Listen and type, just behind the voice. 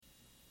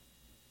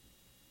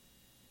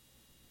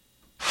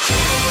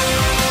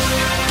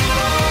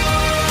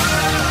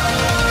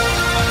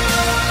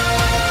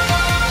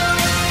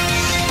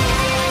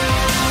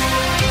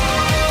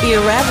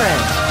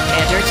Irreverent,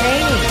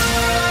 entertaining,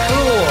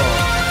 cool.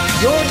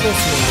 You're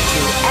listening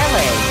to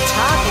LA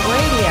Talk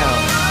Radio.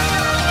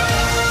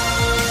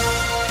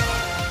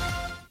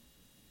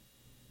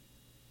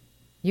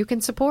 You can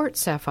support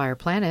Sapphire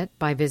Planet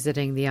by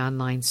visiting the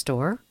online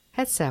store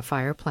at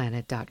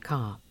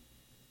sapphireplanet.com.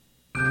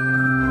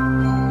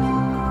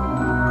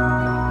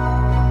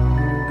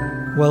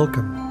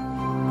 Welcome.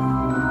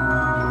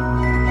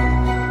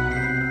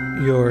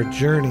 Your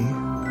journey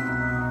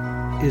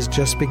is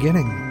just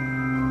beginning.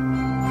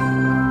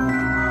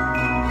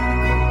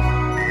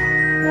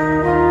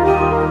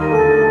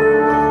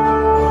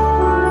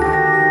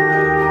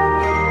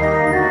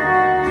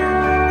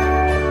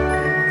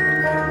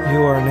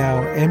 You are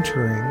now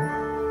entering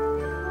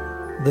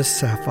the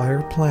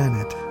Sapphire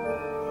Planet.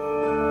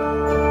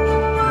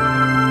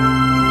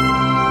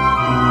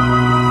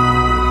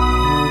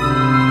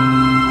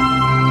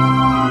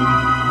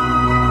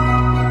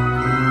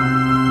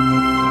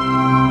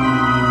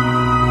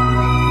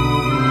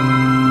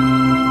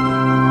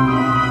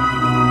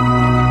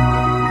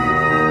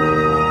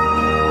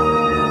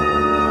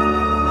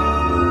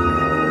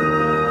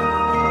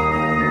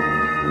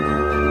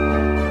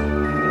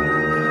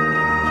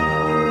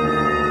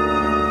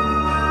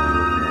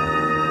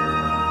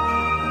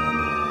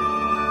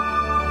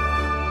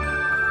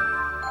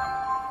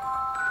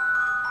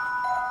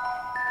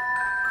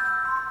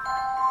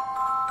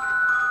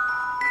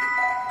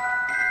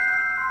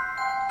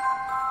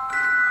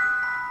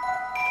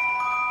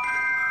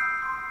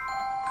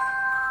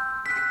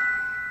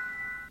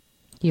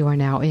 You are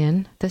now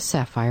in the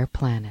Sapphire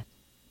Planet.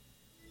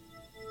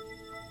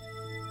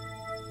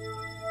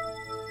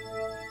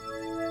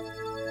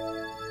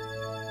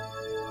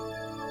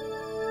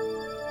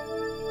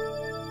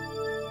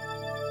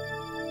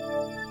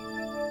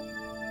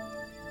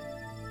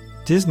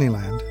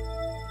 Disneyland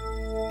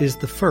is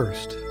the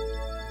first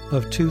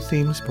of two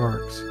theme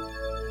parks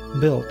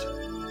built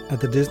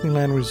at the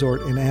Disneyland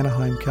Resort in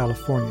Anaheim,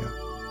 California,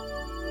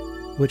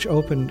 which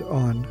opened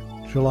on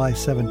July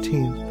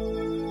 17th,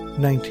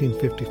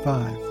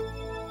 1955.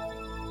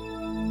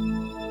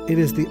 It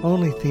is the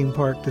only theme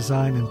park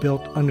designed and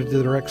built under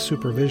the direct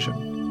supervision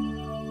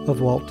of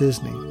Walt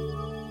Disney.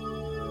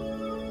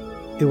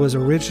 It was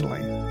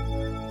originally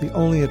the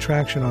only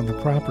attraction on the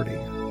property.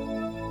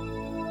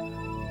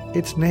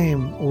 Its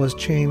name was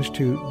changed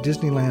to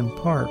Disneyland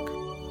Park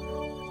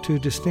to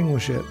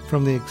distinguish it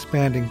from the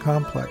expanding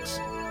complex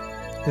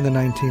in the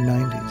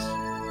 1990s.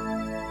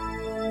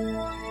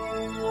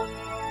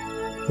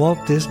 Walt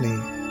Disney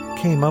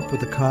came up with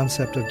the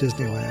concept of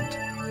Disneyland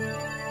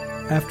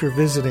after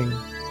visiting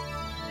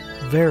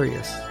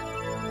various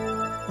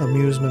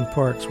amusement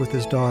parks with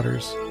his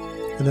daughters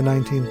in the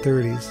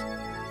 1930s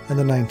and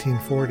the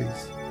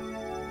 1940s.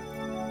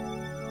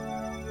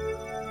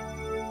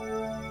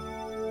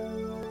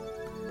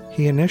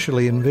 He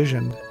initially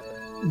envisioned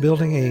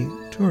building a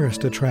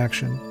tourist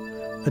attraction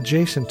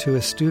adjacent to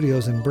his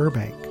studios in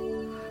Burbank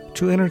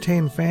to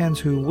entertain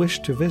fans who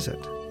wished to visit.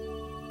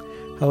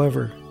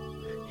 However,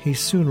 he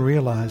soon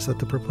realized that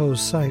the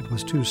proposed site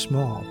was too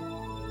small.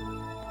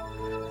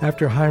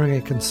 After hiring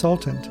a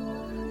consultant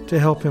to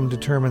help him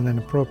determine an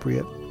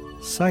appropriate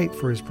site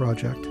for his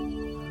project,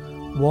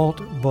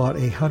 Walt bought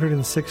a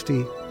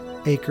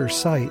 160-acre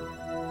site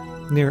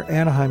near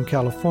Anaheim,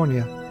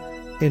 California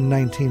in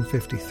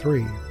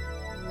 1953.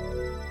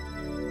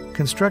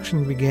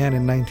 Construction began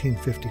in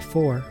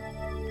 1954,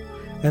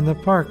 and the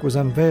park was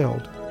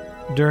unveiled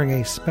during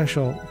a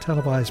special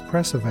televised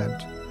press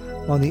event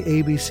on the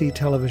ABC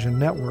television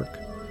network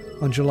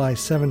on July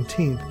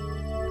 17,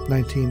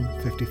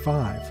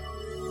 1955.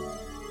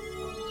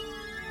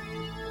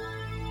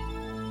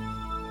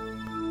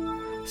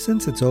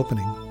 Since its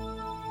opening,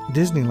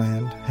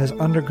 Disneyland has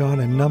undergone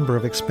a number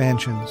of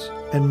expansions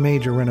and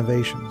major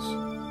renovations,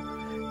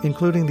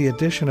 including the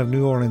addition of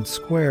New Orleans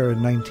Square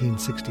in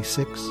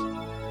 1966,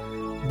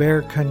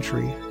 Bear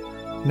Country,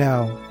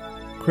 now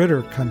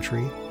Critter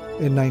Country,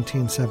 in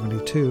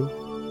 1972,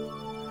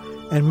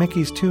 and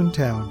Mickey's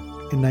Toontown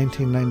in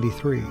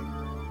 1993.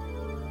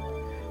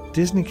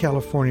 Disney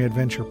California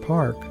Adventure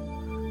Park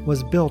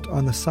was built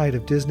on the site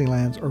of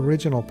Disneyland's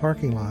original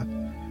parking lot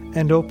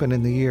and opened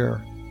in the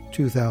year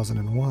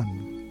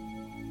 2001.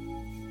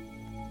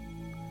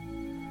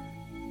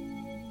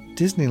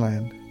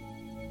 Disneyland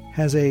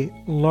has a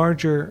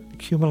larger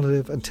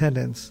cumulative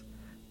attendance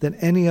than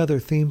any other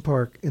theme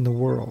park in the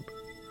world,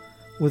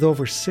 with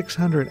over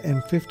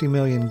 650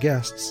 million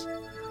guests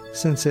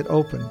since it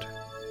opened.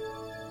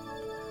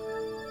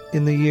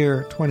 In the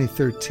year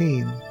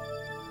 2013,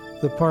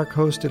 the park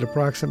hosted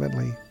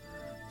approximately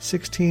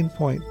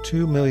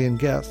 16.2 million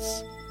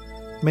guests,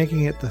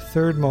 making it the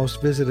third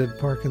most visited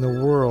park in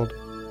the world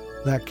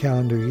that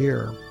calendar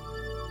year.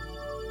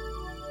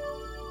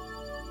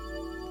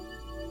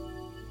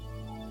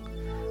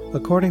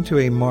 According to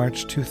a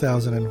March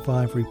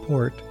 2005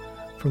 report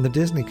from the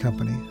Disney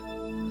Company,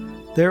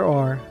 there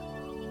are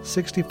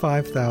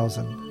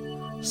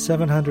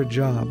 65,700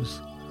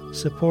 jobs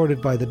supported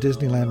by the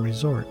Disneyland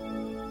Resort,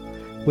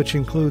 which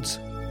includes,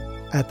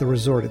 at the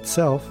resort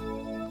itself,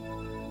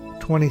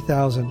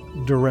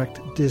 20,000 direct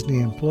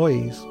Disney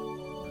employees,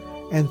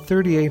 and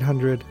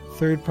 3,800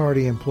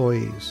 third-party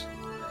employees,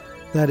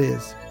 that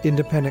is,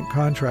 independent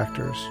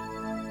contractors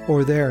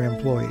or their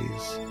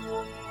employees.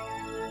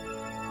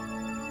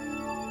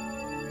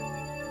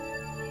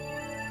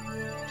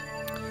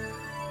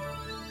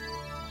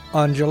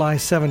 On July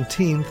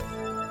 17,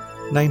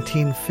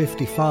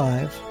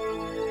 1955,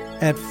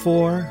 at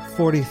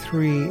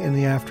 4:43 in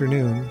the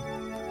afternoon,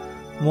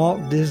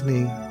 Walt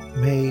Disney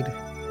made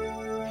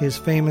his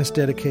famous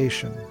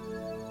dedication.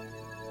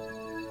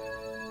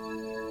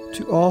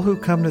 To all who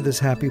come to this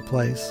happy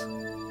place,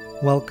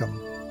 welcome.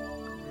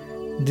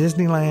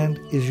 Disneyland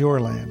is your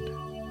land.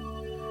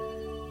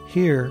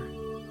 Here,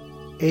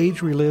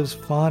 age relives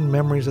fond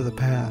memories of the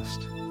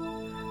past,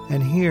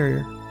 and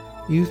here,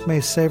 youth may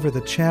savor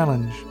the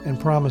challenge and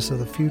promise of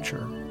the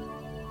future.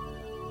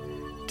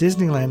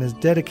 Disneyland is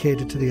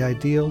dedicated to the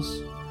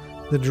ideals,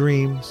 the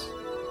dreams,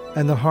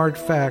 and the hard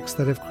facts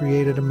that have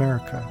created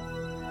America,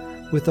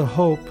 with the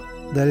hope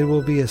that it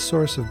will be a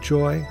source of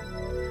joy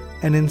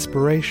and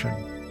inspiration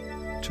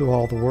to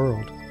all the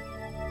world.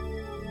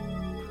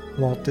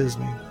 Walt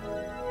Disney.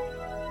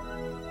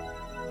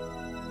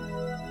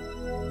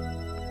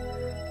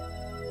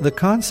 The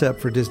concept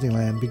for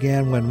Disneyland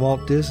began when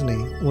Walt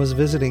Disney was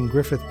visiting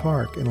Griffith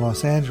Park in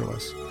Los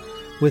Angeles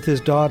with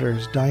his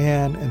daughters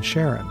Diane and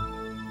Sharon.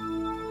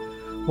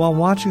 While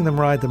watching them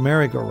ride the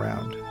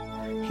merry-go-round,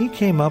 he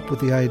came up with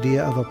the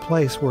idea of a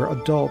place where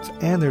adults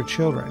and their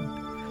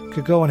children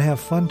could go and have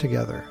fun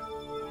together.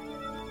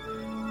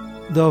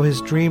 Though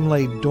his dream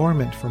lay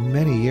dormant for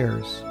many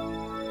years,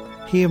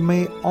 he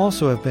may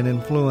also have been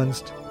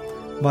influenced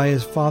by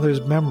his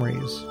father's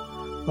memories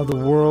of the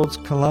World's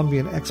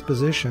Columbian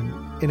Exposition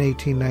in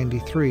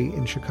 1893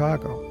 in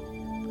Chicago.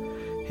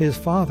 His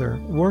father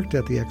worked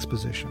at the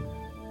exposition.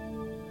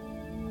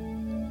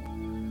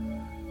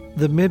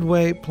 The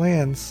Midway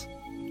plans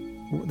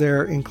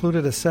there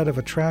included a set of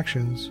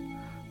attractions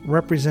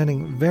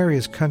representing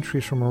various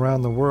countries from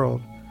around the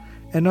world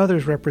and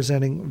others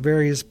representing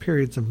various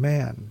periods of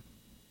man.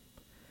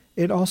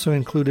 It also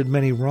included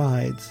many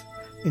rides,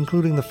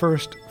 including the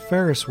first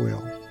Ferris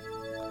wheel,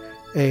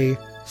 a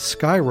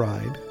sky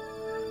ride,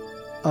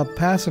 a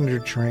passenger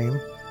train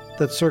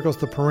that circles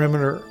the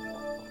perimeter,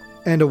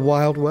 and a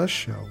Wild West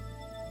show.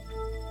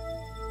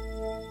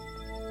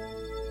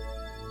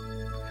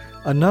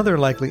 Another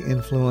likely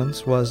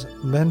influence was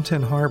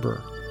Benton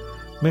Harbor,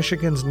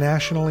 Michigan's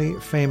nationally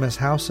famous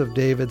House of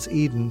David's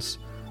Eden's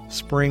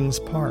Springs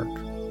Park.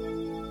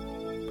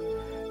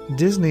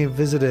 Disney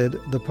visited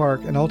the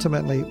park and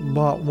ultimately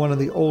bought one of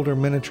the older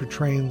miniature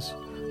trains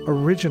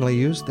originally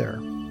used there.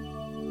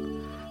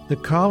 The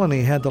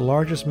colony had the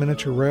largest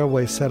miniature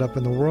railway set up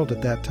in the world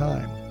at that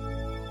time.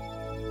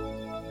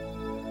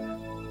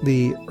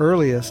 The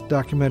earliest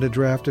documented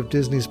draft of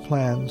Disney's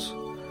plans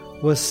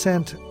was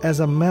sent as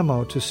a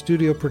memo to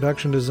studio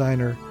production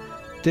designer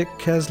Dick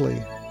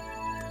Kesley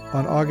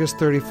on August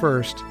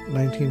 31st,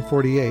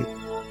 1948,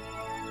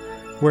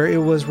 where it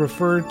was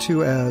referred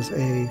to as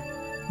a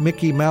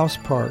Mickey Mouse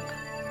Park,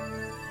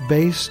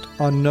 based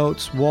on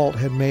notes Walt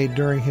had made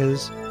during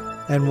his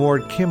and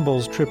Ward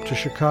Kimball's trip to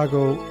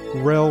Chicago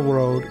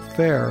Railroad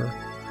Fair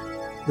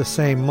the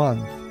same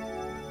month,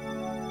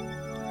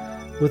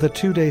 with a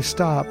 2-day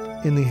stop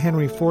in the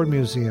Henry Ford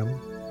Museum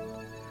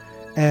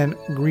and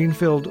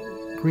Greenfield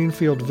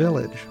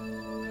Village,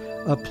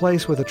 a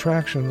place with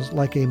attractions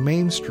like a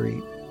Main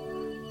Street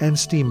and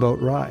steamboat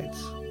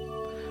rides,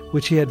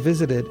 which he had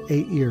visited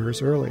 8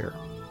 years earlier.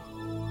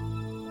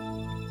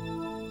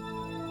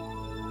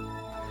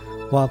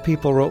 While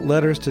people wrote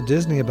letters to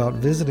Disney about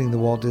visiting the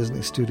Walt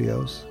Disney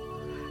Studios,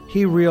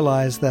 he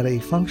realized that a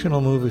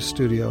functional movie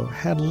studio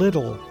had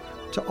little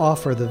to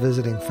offer the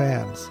visiting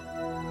fans,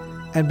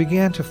 and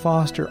began to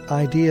foster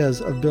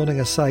ideas of building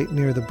a site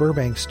near the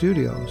Burbank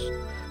Studios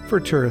for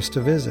tourists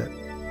to visit.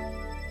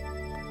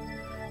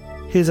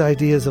 His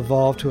ideas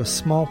evolved to a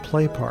small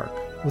play park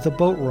with a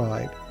boat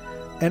ride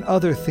and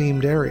other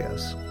themed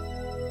areas.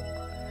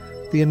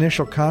 The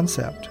initial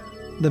concept,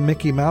 the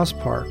Mickey Mouse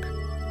Park,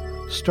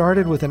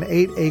 started with an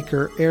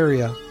 8-acre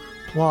area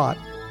plot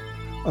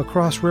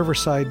across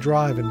Riverside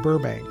Drive in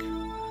Burbank,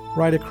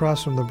 right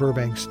across from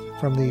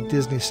the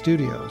Disney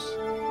Studios.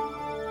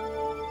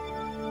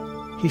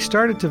 He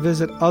started to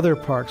visit other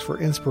parks for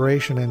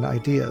inspiration and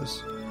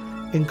ideas,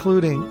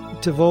 including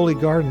Tivoli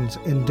Gardens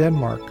in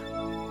Denmark,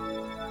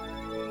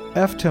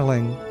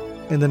 Efteling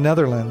in the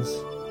Netherlands,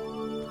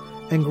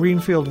 and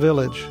Greenfield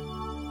Village,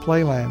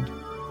 Playland,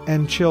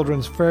 and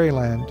Children's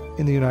Fairyland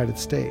in the United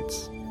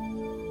States.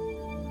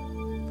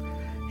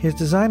 His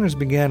designers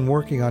began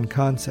working on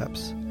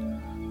concepts,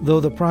 though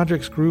the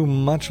projects grew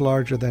much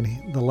larger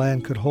than the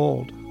land could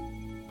hold.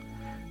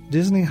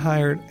 Disney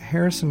hired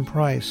Harrison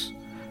Price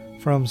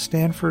from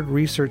Stanford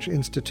Research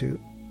Institute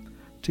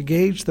to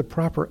gauge the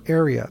proper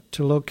area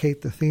to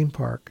locate the theme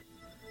park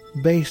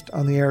based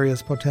on the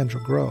area's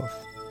potential growth.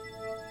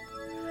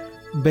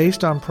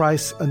 Based on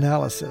Price's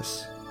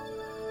analysis,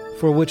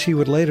 for which he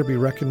would later be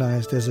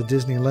recognized as a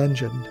Disney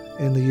legend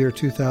in the year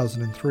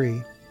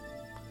 2003,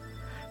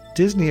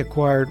 Disney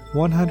acquired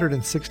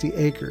 160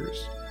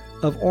 acres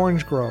of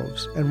orange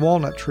groves and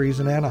walnut trees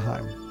in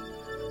Anaheim,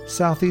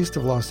 southeast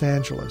of Los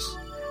Angeles,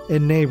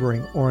 in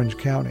neighboring Orange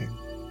County.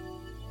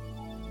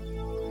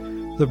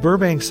 The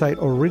Burbank site,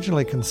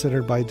 originally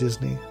considered by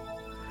Disney,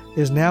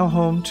 is now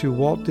home to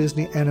Walt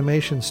Disney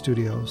Animation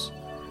Studios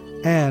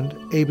and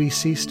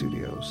ABC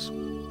Studios.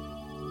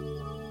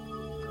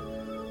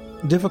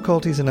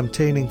 Difficulties in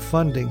obtaining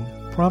funding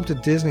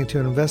prompted Disney to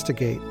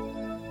investigate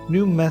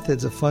new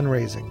methods of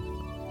fundraising,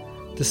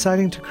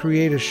 deciding to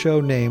create a show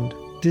named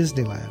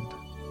Disneyland.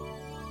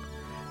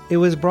 It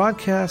was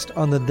broadcast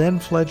on the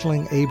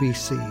then-fledgling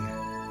ABC.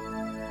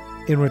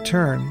 In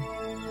return,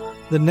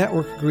 the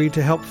network agreed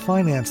to help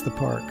finance the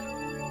park.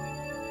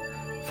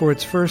 For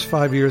its first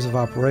 5 years of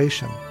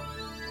operation,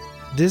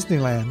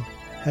 Disneyland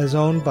has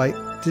owned by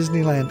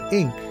Disneyland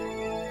Inc.,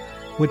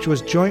 which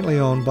was jointly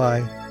owned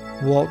by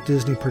Walt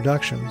Disney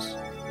Productions,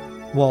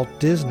 Walt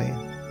Disney,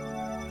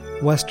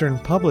 Western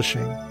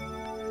Publishing,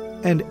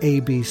 and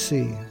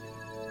ABC.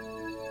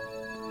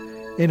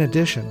 In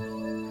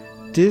addition,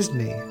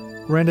 Disney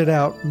rented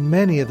out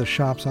many of the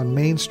shops on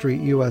Main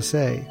Street,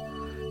 USA,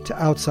 to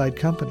outside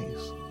companies.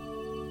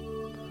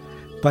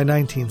 By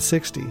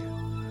 1960,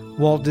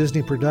 Walt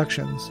Disney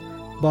Productions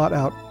bought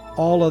out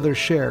all other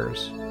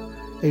shares,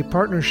 a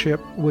partnership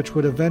which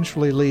would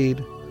eventually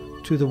lead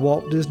to the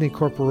Walt Disney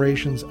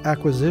Corporation's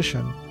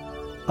acquisition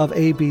of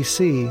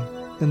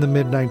ABC in the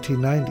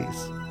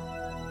mid-1990s.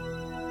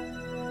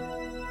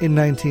 In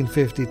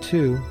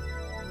 1952,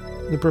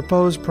 the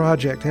proposed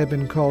project had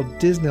been called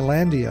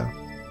Disneylandia,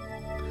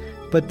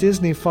 but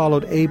Disney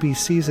followed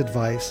ABC's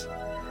advice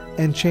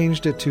and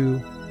changed it to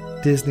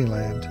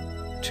Disneyland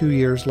 2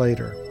 years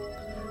later,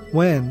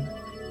 when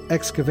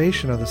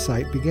excavation of the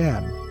site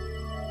began.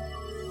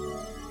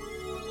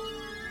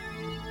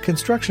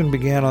 Construction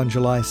began on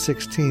July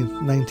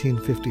 16,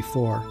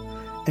 1954,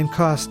 and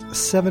cost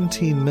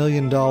 $17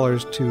 million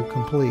to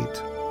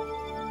complete.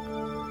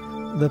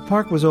 The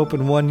park was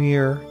open 1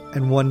 year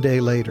and 1 day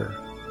later.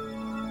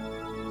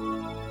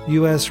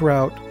 U.S.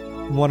 Route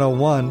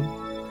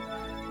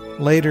 101,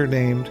 later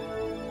named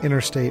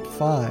Interstate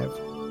 5,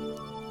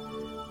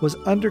 was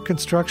under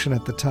construction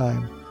at the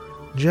time,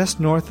 just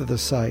north of the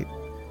site,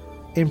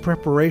 in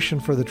preparation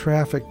for the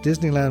traffic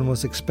Disneyland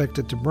was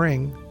expected to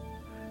bring.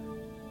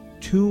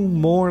 2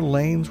 more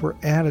lanes were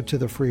added to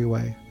the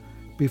freeway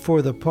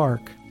before the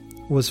park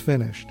was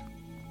finished.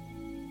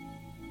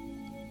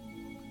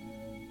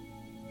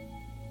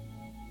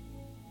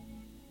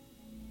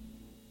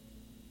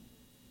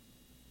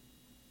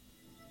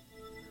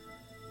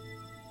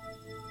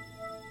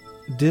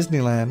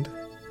 Disneyland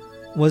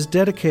was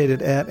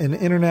dedicated at an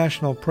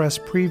international press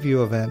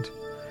preview event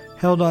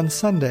held on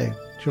Sunday,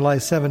 July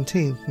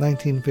 17,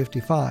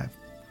 1955,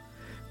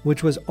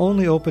 which was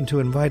only open to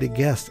invited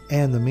guests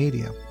and the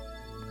media.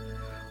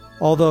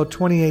 Although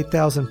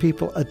 28,000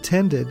 people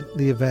attended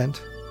the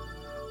event,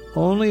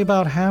 only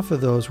about half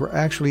of those were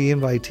actually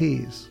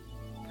invitees,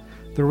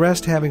 the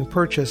rest having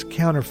purchased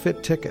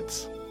counterfeit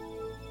tickets.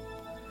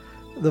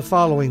 The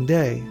following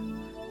day,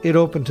 it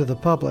opened to the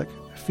public,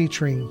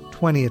 featuring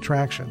 20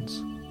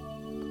 attractions.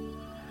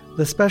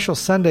 The special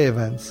Sunday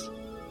events,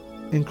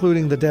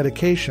 including the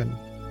dedication,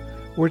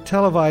 were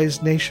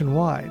televised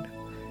nationwide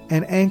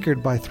and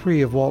anchored by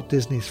 3 of Walt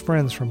Disney's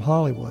friends from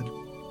Hollywood: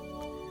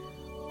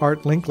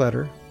 Art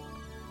Linkletter,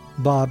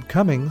 Bob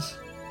Cummings,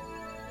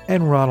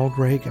 and Ronald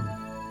Reagan.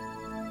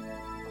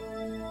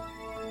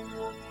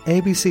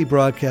 ABC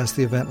broadcast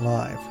the event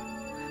live,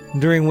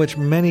 during which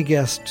many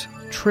guests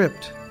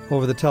tripped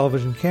over the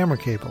television camera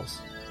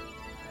cables.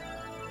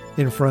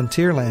 In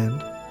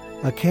Frontierland,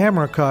 a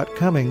camera caught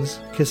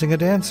Cummings kissing a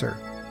dancer.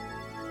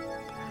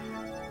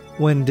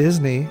 When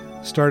Disney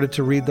started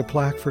to read the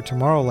plaque for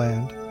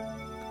Tomorrowland,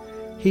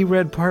 he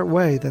read part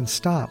way, then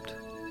stopped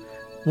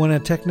when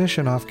a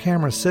technician off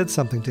camera said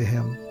something to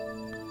him,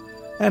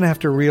 and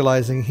after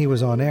realizing he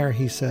was on air,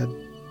 he said,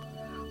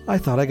 "I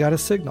thought I got a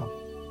signal,"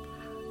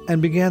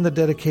 and began the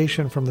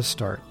dedication from the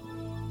start.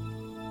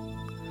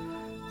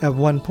 At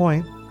one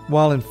point,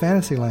 while in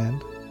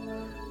Fantasyland,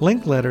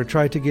 Linkletter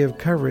tried to give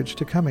coverage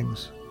to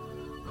Cummings,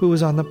 who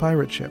was on the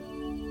pirate ship.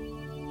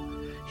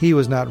 He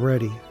was not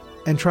ready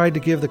and tried to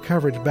give the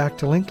coverage back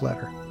to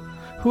Linkletter,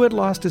 who had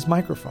lost his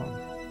microphone.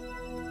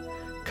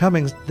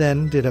 Cummings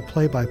then did a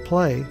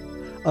play-by-play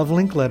of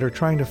Linkletter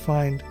trying to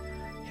find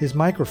his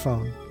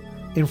microphone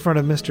in front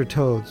of Mr.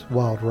 Toad's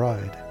Wild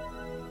Ride.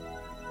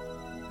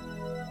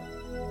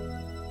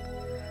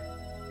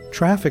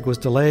 Traffic was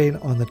delayed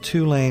on the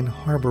 2-lane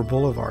Harbor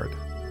Boulevard.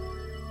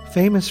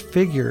 Famous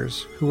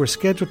figures who were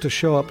scheduled to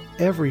show up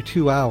every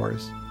 2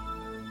 hours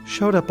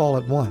showed up all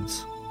at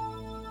once.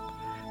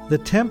 The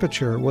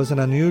temperature was an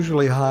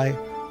unusually high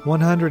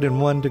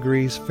 101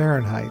 degrees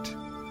Fahrenheit.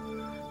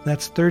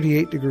 That's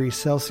 38 degrees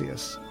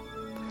Celsius.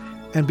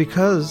 And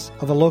because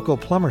of a local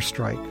plumber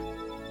strike,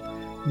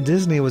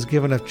 Disney was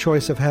given a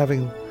choice of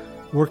having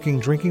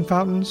working drinking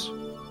fountains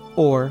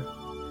or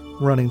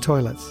running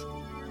toilets.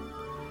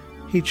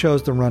 He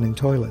chose the running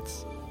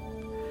toilets,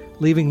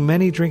 leaving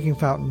many drinking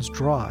fountains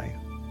dry.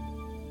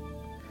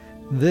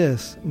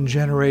 This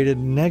generated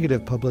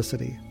negative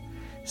publicity,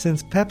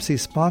 since Pepsi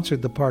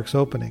sponsored the park's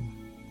opening.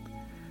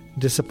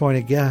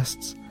 Disappointed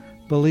guests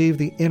believed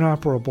the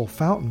inoperable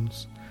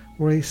fountains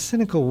were a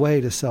cynical way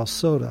to sell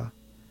soda,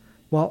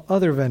 while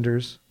other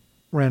vendors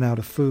ran out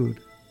of food.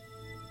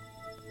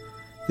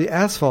 The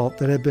asphalt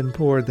that had been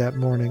poured that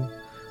morning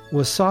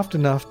was soft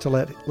enough to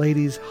let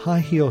ladies'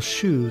 high-heel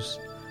shoes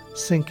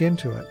sink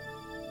into it.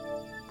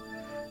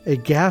 A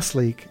gas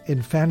leak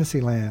in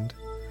Fantasyland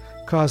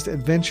caused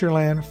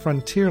Adventureland,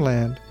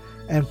 Frontierland,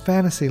 and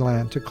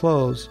Fantasyland to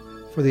close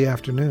for the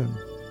afternoon.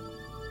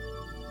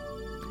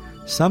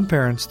 Some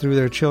parents threw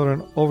their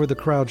children over the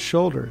crowd's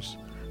shoulders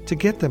to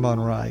get them on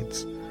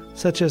rides,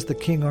 such as the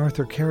King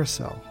Arthur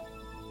Carousel.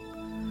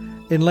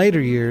 In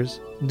later years,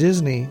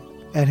 Disney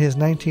and his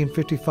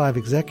 1955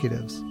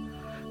 executives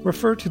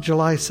referred to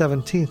July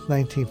 17,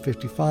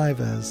 1955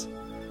 as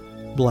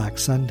Black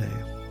Sunday.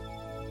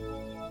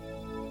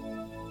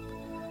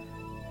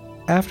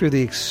 After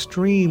the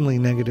extremely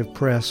negative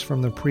press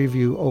from the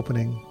preview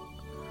opening,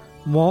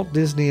 Walt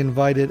Disney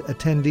invited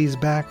attendees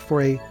back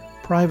for a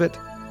private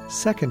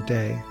second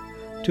day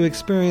to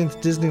experience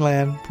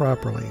Disneyland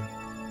properly.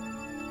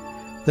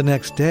 The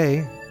next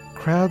day,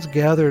 crowds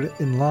gathered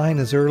in line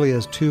as early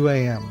as 2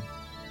 a.m.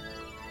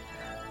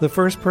 The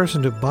first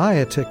person to buy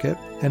a ticket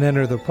and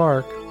enter the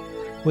park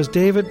was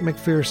David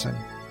McPherson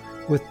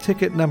with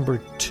ticket number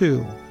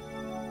 2,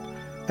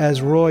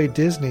 as Roy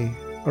Disney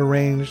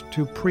arranged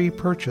to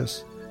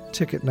pre-purchase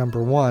ticket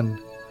number 1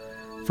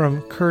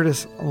 from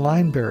Curtis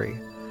Lineberry,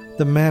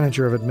 the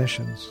manager of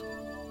admissions.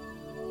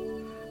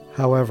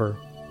 However,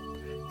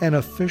 an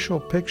official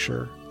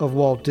picture of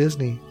Walt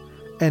Disney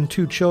and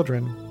 2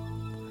 children,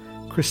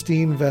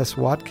 Christine Vess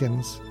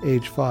Watkins,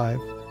 age 5,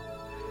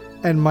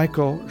 and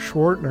Michael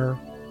Schwartner,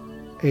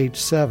 age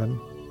 7,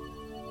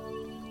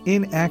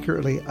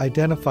 inaccurately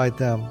identified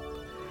them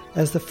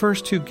as the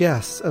first 2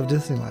 guests of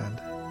Disneyland.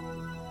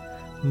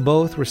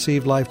 Both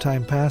received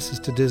lifetime passes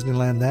to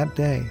Disneyland that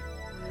day,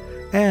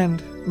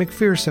 and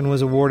McPherson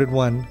was awarded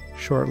one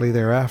shortly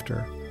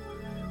thereafter,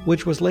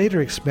 which was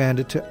later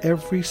expanded to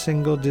every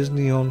single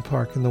Disney-owned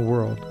park in the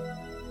world.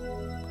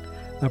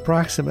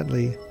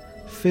 Approximately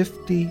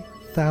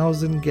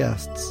 50,000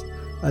 guests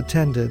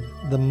attended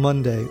the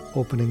Monday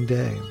opening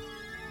day.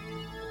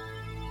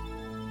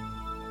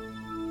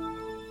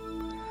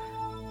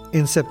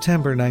 In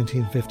September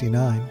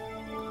 1959,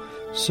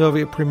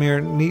 Soviet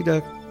Premier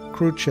Nikita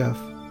Khrushchev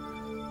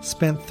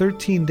spent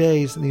 13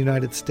 days in the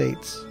United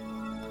States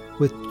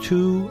with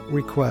 2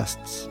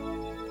 requests: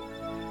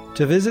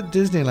 to visit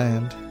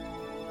Disneyland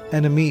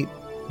and to meet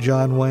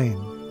John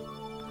Wayne,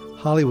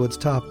 Hollywood's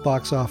top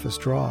box office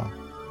draw.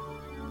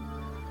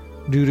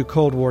 Due to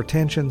Cold War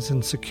tensions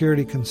and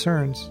security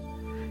concerns,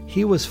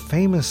 he was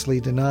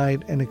famously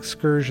denied an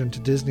excursion to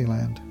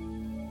Disneyland.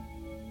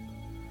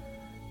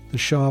 The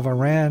Shah of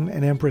Iran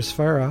and Empress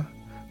Farah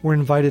were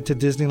invited to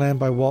Disneyland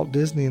by Walt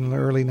Disney in the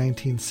early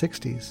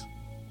 1960s.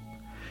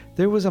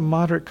 There was a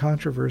moderate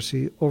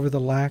controversy over the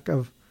lack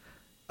of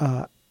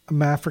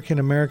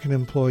African-American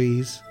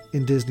employees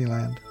in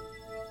Disneyland,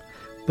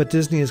 but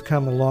Disney has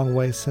come a long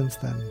way since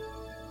then.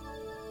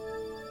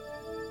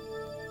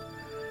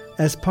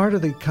 As part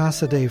of the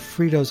Casa de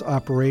Fritos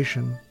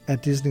operation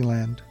at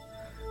Disneyland,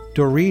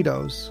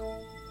 Doritos,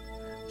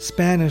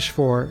 Spanish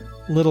for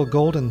little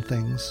golden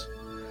things,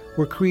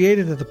 were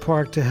created at the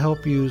park to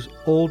help use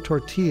old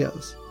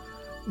tortillas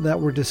that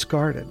were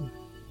discarded.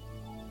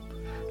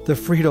 The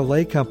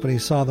Frito-Lay Company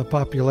saw the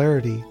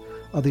popularity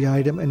of the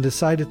item and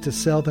decided to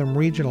sell them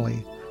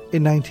regionally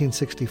in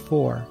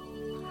 1964,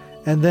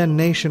 and then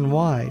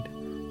nationwide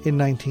in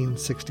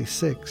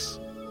 1966.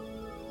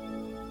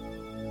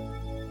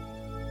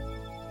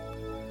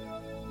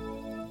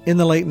 In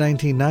the late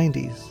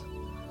 1990s,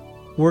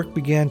 work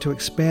began to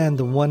expand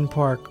the one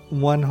park,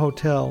 one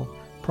hotel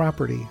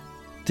property,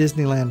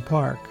 Disneyland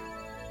Park.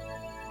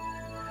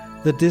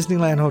 The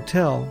Disneyland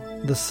Hotel,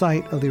 the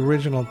site of the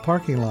original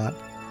parking lot,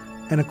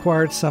 and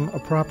acquired some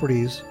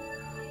properties,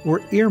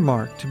 were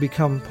earmarked to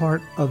become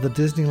part of the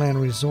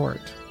Disneyland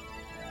Resort.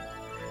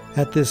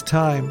 At this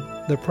time,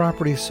 the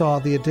property saw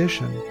the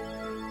addition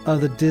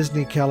of the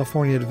Disney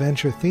California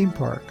Adventure theme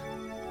park,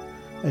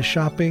 a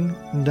shopping,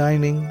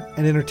 dining,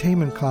 and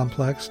entertainment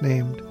complex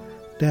named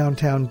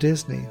Downtown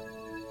Disney,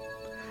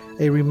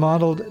 a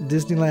remodeled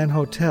Disneyland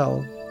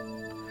Hotel,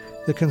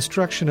 the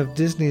construction of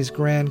Disney's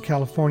Grand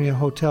California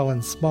Hotel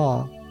and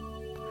Spa,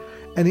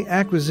 and the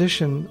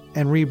acquisition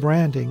and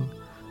rebranding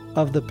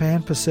of the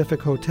Pan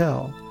Pacific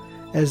Hotel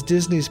as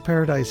Disney's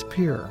Paradise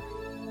Pier.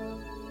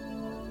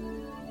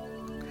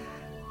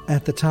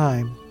 At the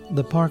time,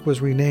 the park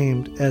was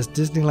renamed as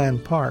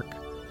Disneyland Park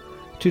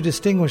to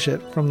distinguish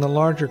it from the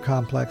larger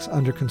complex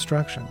under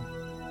construction.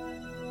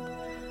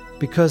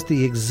 Because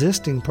the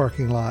existing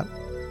parking lot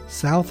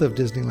south of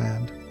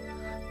Disneyland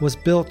was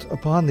built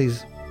upon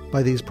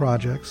by these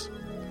projects,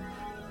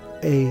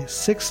 a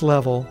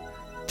 6-level,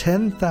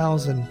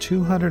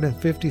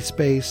 10,250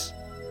 space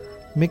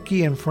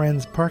Mickey and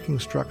Friends parking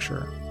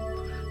structure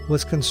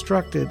was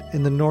constructed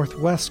in the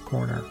northwest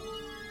corner,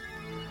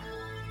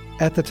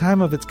 At the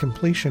time of its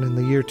completion in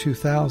the year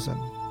 2000,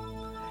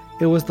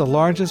 it was the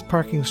largest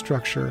parking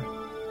structure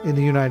in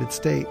the United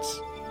States.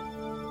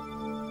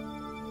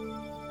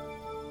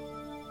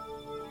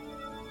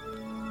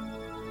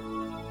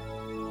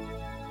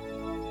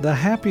 The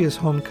Happiest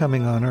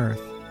Homecoming on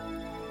Earth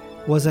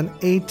was an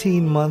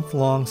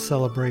 18-month-long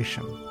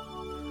celebration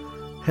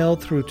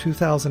held through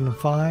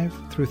 2005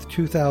 through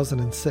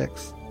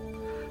 2006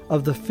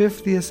 of the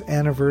 50th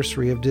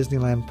anniversary of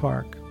Disneyland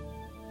Park.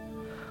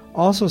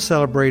 Also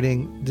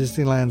celebrating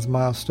Disneyland's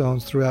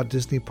milestones throughout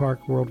Disney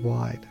Park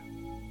worldwide.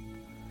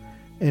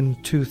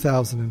 In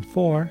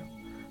 2004,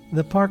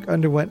 the park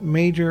underwent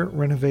major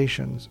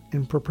renovations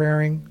in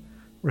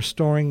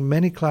restoring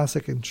many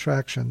classic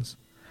attractions,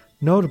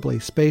 notably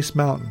Space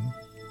Mountain,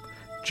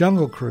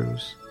 Jungle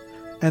Cruise,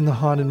 and the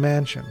Haunted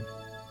Mansion,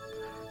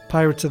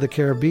 Pirates of the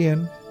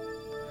Caribbean,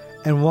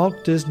 and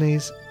Walt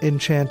Disney's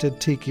Enchanted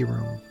Tiki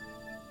Room.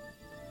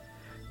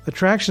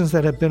 Attractions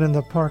that had been in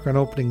the park on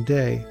opening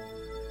day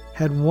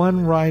had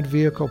one ride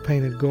vehicle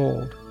painted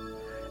gold,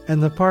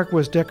 and the park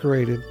was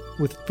decorated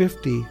with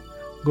 50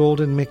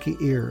 golden Mickey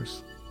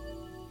ears.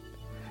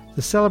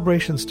 The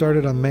celebration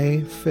started on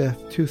May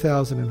 5,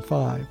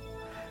 2005,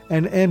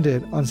 and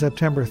ended on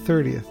September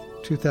 30th,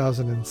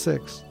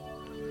 2006,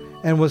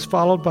 and was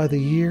followed by the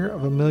Year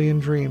of a Million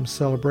Dreams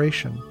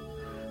celebration,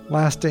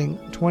 lasting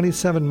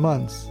 27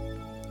 months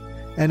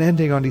and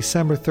ending on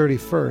December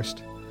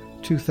 31st,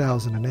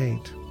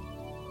 2008.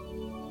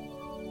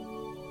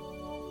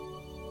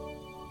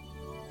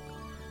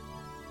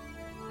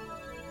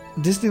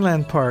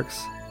 Disneyland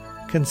Parks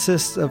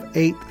consists of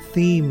 8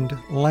 themed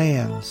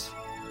lands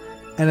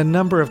and a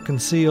number of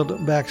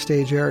concealed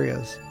backstage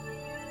areas,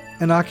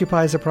 and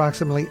occupies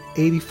approximately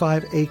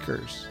 85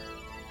 acres.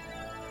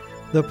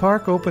 The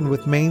park opened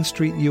with Main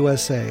Street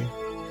USA,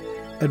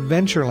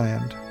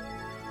 Adventureland,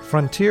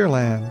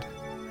 Frontierland,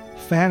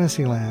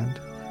 Fantasyland,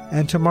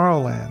 and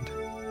Tomorrowland,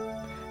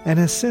 and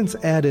has since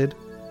added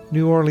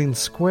New Orleans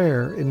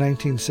Square in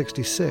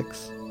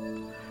 1966,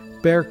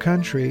 Bear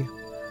Country,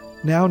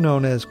 now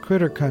known as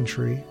Critter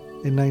Country,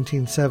 in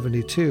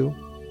 1972,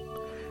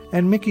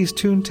 and Mickey's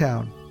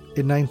Toontown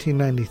in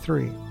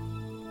 1993.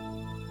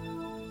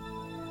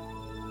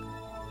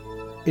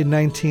 In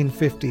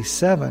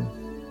 1957,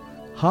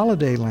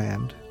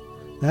 Holidayland,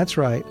 that's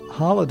right,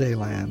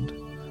 Holidayland,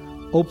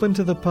 opened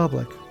to the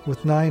public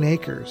with 9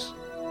 acres.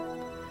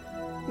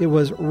 It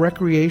was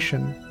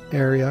recreation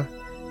area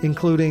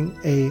including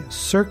a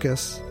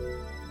circus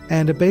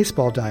and a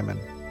baseball diamond,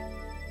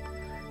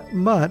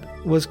 but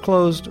was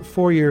closed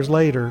 4 years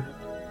later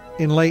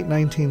in late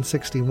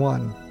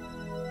 1961.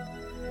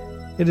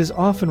 It is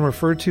often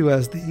referred to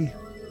as the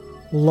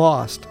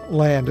Lost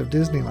Land of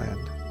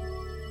Disneyland.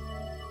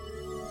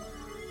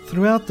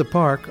 Throughout the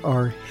park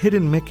are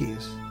hidden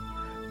Mickeys,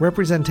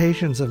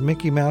 representations of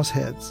Mickey Mouse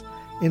heads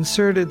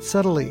inserted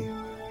subtly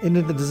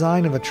into the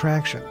design of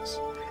attractions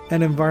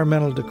and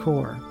environmental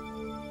decor.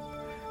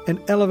 An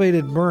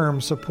elevated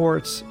berm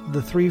supports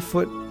the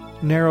 3-foot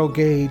narrow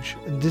gauge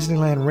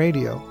Disneyland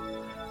radio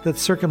that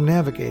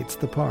circumnavigates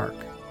the park.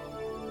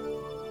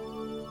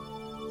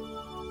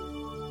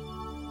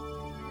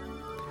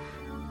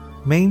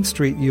 Main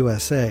Street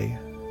USA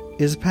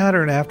is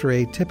patterned after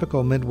a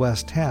typical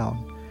Midwest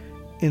town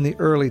in the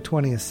early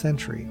 20th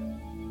century.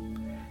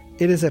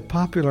 It is a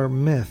popular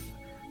myth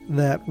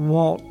that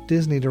Walt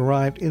Disney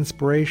derived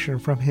inspiration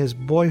from his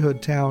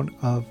boyhood town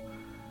of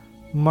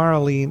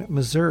Marlene,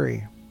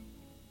 Missouri.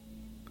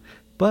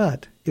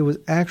 But it was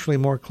actually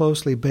more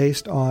closely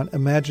based on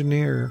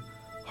Imagineer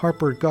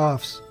Harper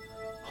Goff's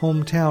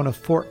hometown of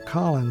Fort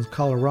Collins,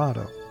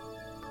 Colorado.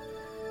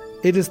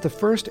 It is the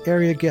first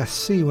area guests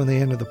see when they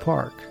enter the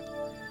park,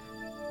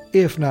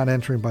 if not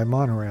entering by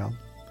monorail,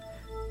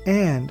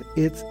 and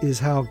it is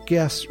how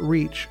guests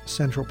reach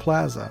Central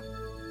Plaza.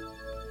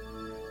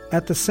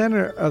 At the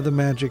center of the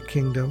Magic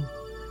Kingdom,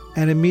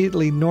 and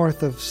immediately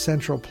north of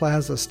Central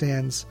Plaza,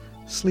 stands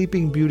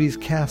Sleeping Beauty's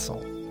Castle,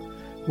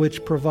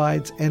 which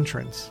provides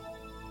entrance.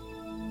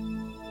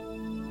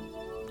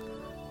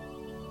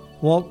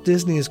 Walt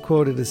Disney is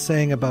quoted as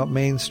saying about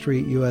Main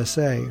Street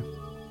USA,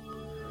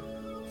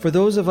 "For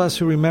those of us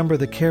who remember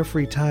the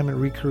carefree time it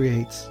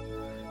recreates,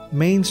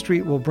 Main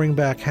Street will bring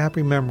back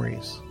happy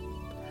memories.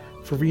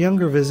 For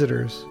younger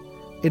visitors,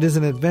 it is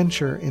an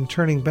adventure in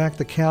turning back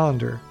the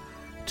calendar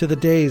to the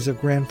days of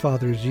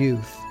grandfather's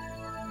youth."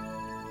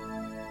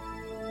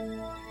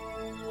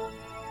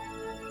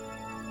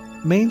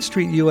 Main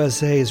Street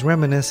USA is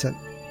reminiscent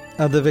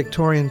of the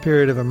Victorian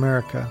period of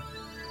America,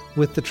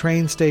 with the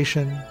train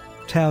station,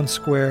 town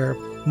square,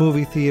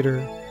 movie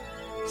theater,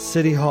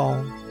 city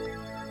hall,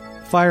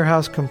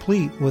 firehouse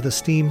complete with a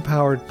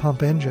steam-powered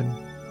pump engine,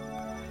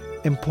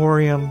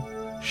 emporium,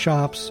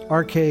 shops,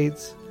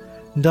 arcades,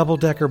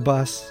 double-decker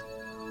bus,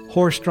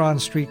 horse-drawn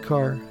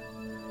streetcar,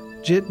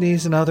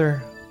 jitneys, and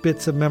other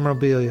bits of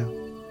memorabilia.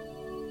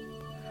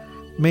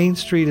 Main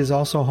Street is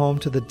also home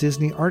to the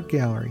Disney Art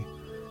Gallery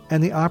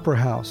and the Opera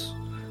House,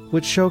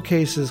 which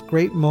showcases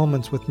Great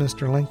Moments with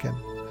Mr. Lincoln,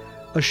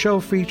 a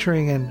show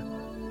featuring an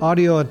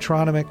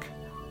audio-electronic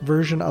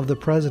version of the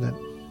president.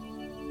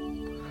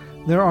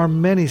 There are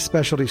many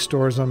specialty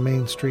stores on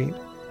Main Street,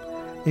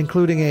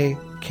 including a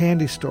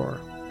candy store,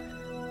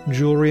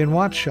 jewelry and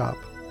watch shop,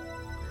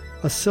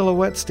 a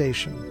silhouette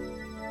station,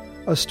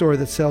 a store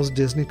that sells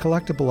Disney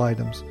collectible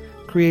items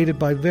created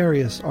by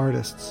various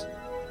artists,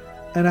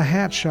 and a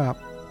hat shop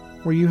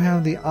where you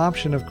have the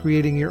option of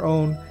creating your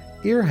own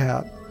ear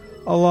hat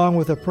along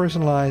with a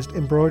personalized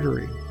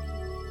embroidery.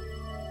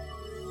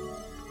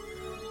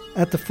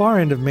 At the far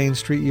end of Main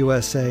Street,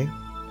 USA,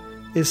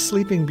 is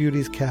Sleeping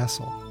Beauty's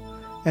Castle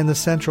and the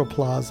Central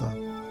Plaza,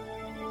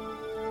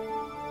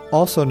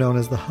 also known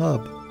as the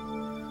Hub,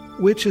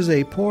 which is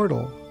a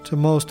portal to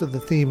most of the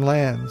theme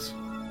lands.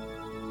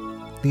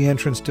 The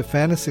entrance to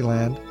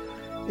Fantasyland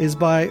is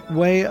by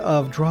way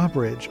of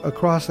drawbridge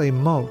across a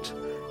moat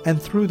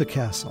and through the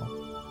castle.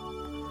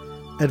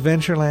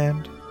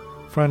 Adventureland,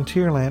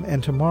 Frontierland,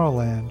 and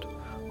Tomorrowland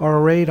are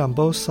arrayed on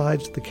both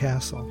sides of the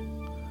castle.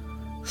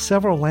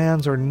 Several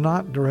lands are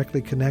not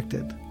directly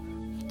connected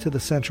to the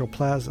Central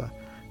Plaza,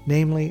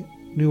 namely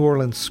New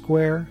Orleans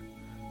Square,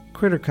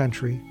 Critter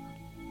Country,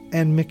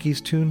 and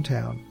Mickey's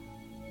Toontown.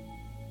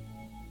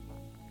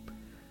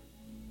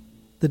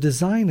 The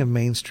design of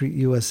Main Street,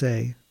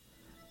 USA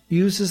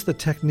uses the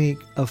technique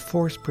of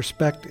forced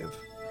perspective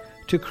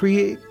to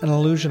create an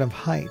illusion of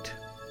height.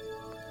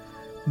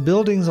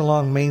 Buildings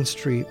along Main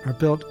Street are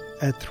built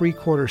at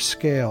 3/4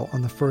 scale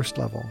on the first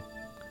level,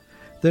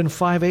 then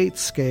 5/8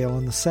 scale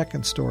on the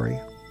second story,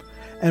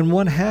 and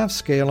 1/2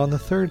 scale on the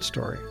third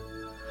story,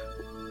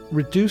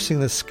 reducing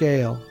the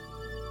scale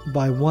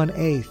by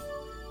 1/8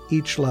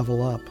 each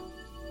level up.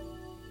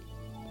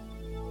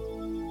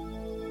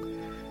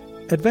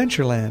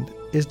 Adventureland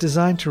is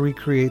designed to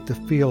recreate the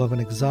feel of an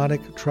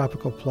exotic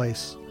tropical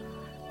place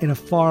in a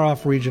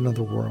far-off region of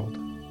the world.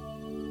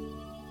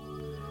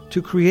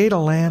 To create a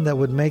land that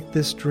would make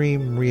this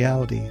dream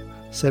reality,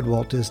 said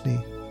Walt Disney,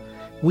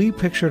 we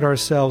pictured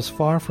ourselves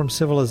far from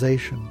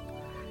civilization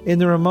in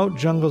the remote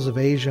jungles of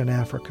Asia and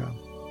Africa.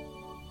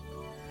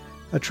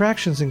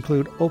 Attractions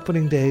include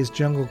Opening Day's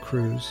Jungle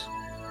Cruise,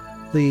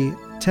 the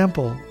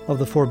Temple of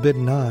the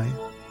Forbidden Eye,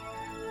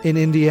 in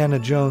Indiana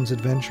Jones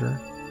Adventure,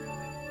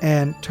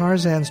 and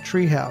Tarzan's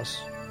Treehouse,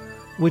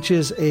 which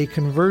is a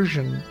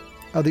conversion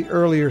of the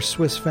earlier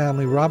Swiss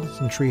Family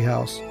Robinson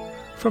treehouse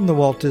from the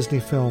Walt Disney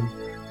film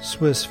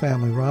Swiss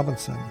Family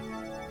Robinson.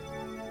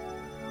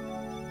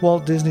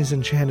 Walt Disney's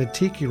Enchanted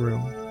Tiki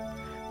Room,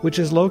 which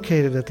is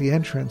located at the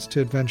entrance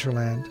to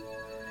Adventureland,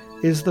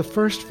 is the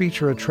first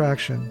feature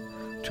attraction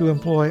to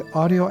employ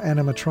audio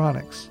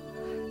animatronics,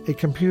 a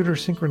computer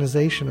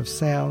synchronization of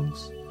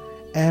sounds,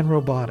 and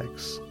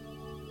robotics.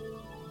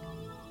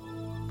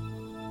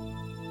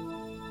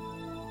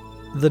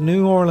 The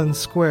New Orleans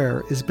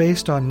Square is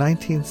based on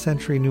 19th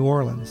century New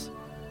Orleans,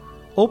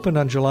 opened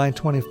on July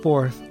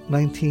 24,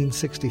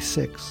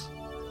 1966.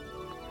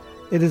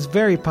 It is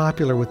very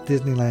popular with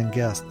Disneyland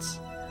guests,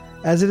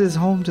 as it is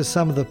home to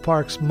some of the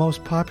park's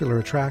most popular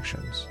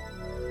attractions,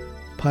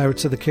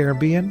 Pirates of the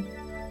Caribbean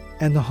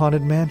and the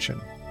Haunted Mansion,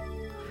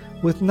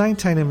 with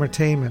nighttime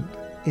entertainment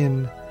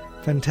in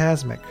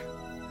Fantasmic.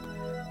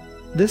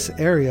 This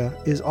area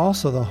is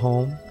also the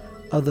home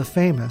of the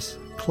famous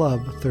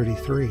Club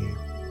 33.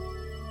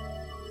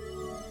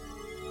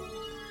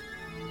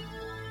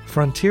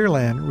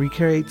 Frontierland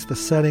recreates the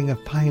setting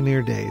of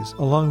pioneer days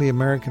along the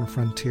American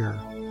frontier.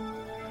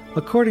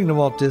 According to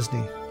Walt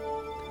Disney,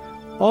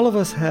 all of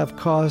us have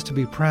cause to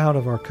be proud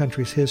of our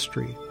country's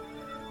history,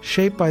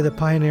 shaped by the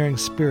pioneering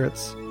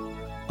spirits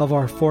of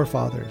our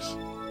forefathers.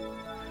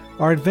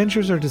 Our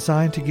adventures are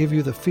designed to give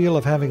you the feel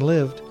of having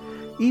lived,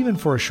 even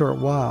for a short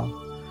while,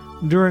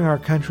 during our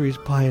country's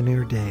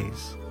pioneer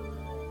days.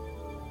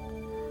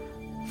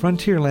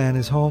 Frontierland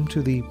is home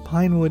to the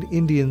Pinewood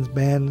Indians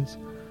bands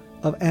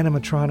of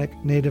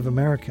animatronic Native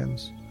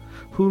Americans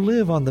who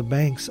live on the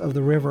banks of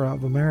the River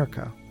of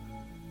America.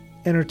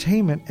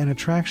 Entertainment and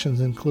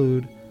attractions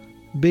include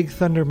Big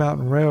Thunder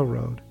Mountain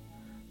Railroad,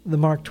 the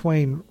Mark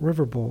Twain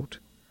Riverboat,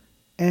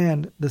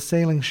 and the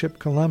sailing ship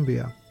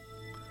Columbia,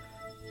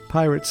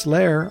 Pirate's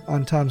Lair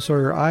on Tom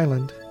Sawyer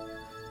Island,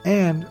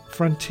 and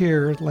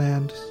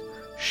Frontierland's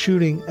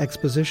Shooting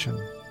Exposition.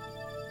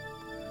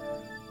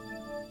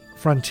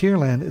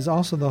 Frontierland is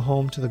also the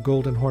home to the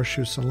Golden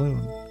Horseshoe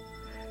Saloon,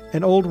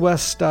 an Old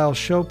West-style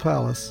show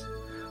palace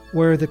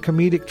where the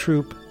comedic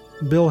troupe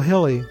Bill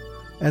Hilly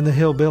and the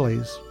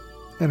Hillbillies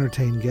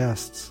entertain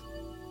guests.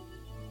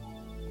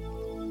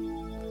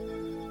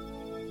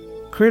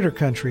 Critter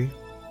Country,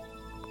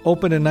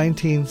 opened in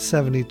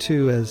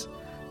 1972 as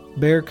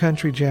Bear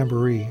Country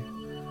Jamboree,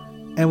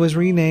 and was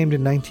renamed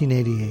in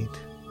 1988.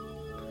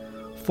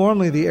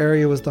 Formerly, the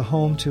area was the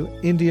home to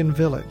Indian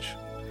Village,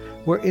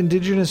 where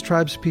indigenous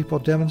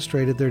tribespeople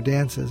demonstrated their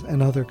dances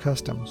and other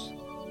customs.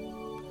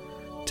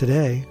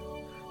 Today,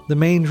 the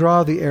main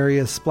draw of the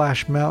area is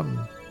Splash Mountain,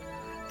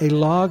 a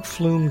log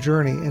flume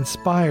journey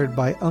inspired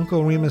by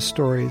Uncle Remus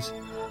stories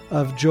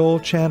of Joel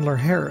Chandler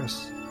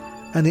Harris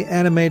and the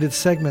animated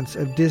segments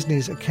of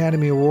Disney's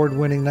Academy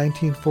Award-winning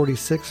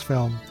 1946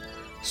 film,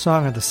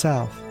 Song of the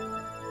South.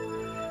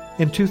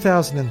 In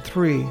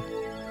 2003,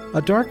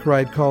 a dark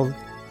ride called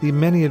The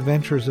Many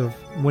Adventures of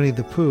Winnie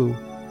the Pooh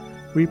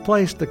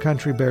replaced the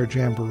Country Bear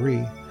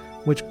Jamboree,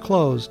 which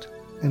closed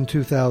in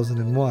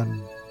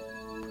 2001.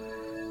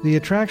 The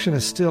attraction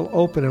is still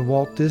open in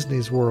Walt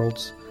Disney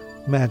World's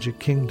Magic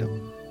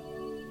Kingdom.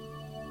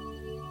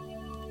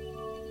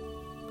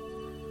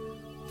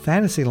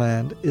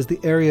 Fantasyland is the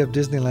area of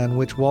Disneyland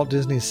which Walt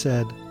Disney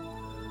said,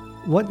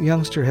 "What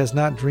youngster has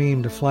not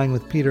dreamed of flying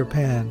with Peter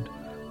Pan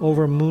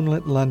over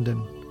moonlit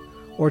London,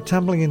 or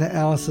tumbling into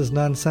Alice's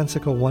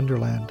nonsensical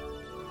Wonderland?"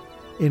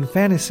 In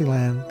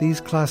Fantasyland,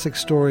 these classic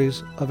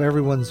stories of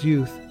everyone's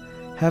youth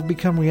have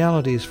become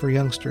realities for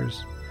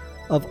youngsters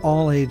of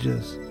all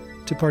ages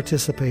to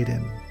participate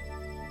in.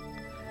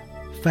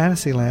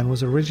 Fantasyland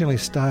was originally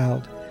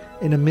styled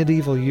in a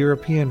medieval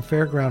European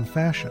fairground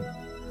fashion,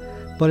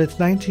 but its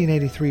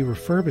 1983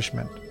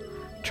 refurbishment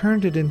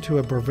turned it into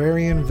a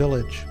Bavarian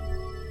village.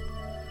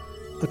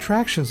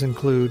 Attractions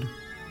include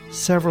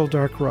several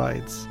dark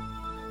rides,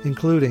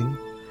 including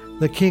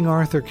the King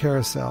Arthur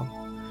Carousel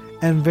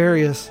and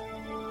various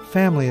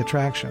family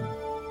attractions.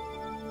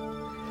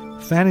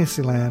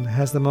 Fantasyland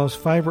has the most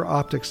fiber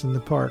optics in the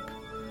park.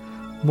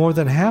 More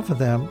than half of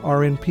them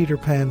are in Peter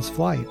Pan's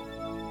flight.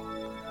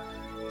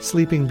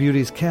 Sleeping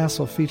Beauty's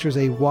castle features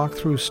a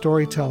walk-through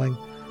storytelling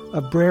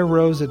of Brer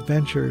Rose's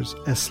adventures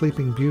as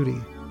Sleeping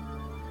Beauty.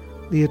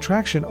 The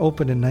attraction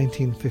opened in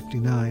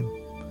 1959,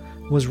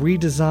 was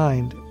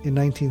redesigned in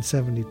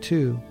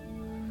 1972,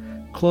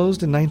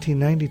 closed in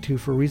 1992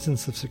 for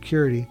reasons of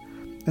security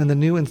and the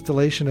new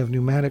installation of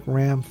pneumatic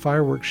ram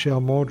fireworks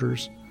shell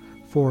motors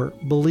for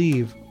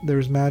Believe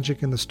There's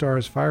Magic in the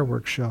Stars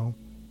fireworks show,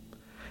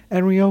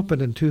 and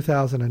reopened in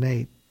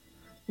 2008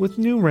 with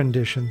new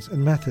renditions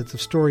and methods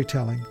of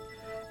storytelling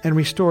and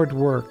restored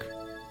work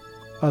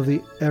of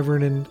the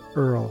Everard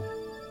Earl.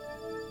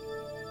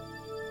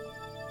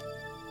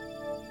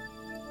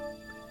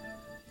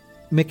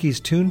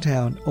 Mickey's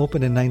Toontown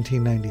opened in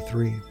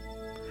 1993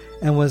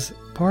 and was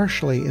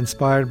partially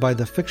inspired by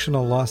the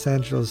fictional Los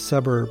Angeles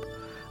suburb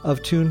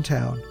of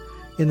Toontown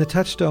in the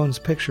Touchstone's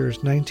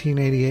Pictures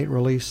 1988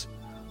 release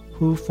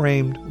Who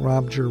Framed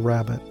Roger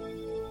Rabbit.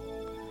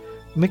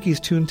 Mickey's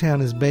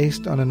Toontown is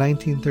based on a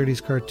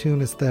 1930s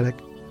cartoon aesthetic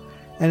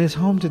and is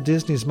home to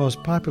Disney's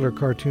most popular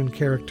cartoon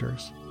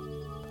characters.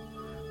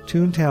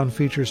 Toontown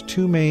features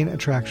two main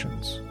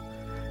attractions,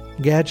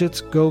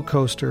 Gadget's Go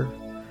Coaster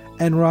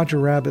and Roger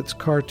Rabbit's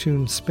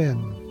Cartoon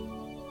Spin.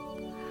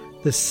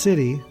 The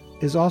city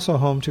is also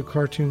home to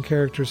cartoon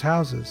characters'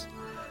 houses,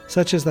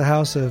 such as the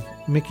house of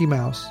Mickey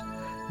Mouse,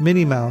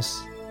 Minnie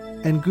Mouse,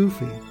 and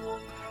Goofy,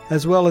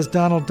 as well as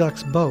Donald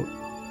Duck's boat.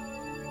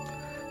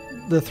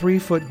 The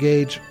 3-foot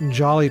gauge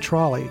Jolly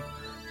Trolley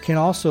can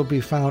also be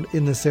found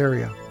in this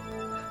area.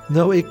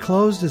 Though it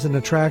closed as an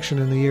attraction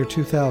in the year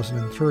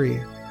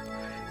 2003,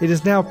 it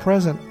is now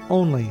present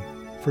only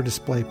for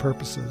display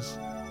purposes.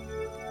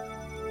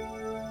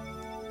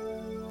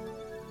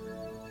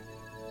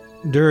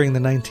 During the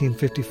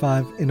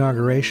 1955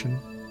 inauguration,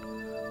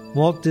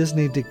 Walt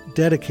Disney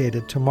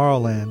dedicated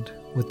Tomorrowland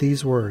with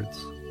these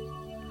words,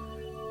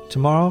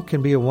 "Tomorrow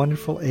can be a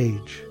wonderful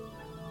age.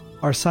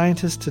 Our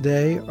scientists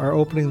today are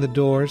opening the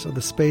doors of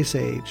the space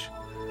age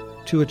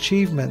to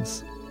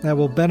achievements that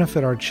will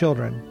benefit our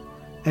children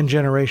and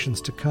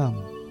generations to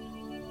come.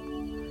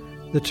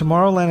 The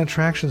Tomorrowland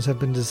attractions have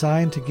been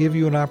designed to give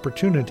you an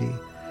opportunity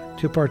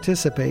to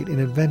participate in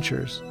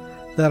adventures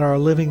that are a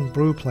living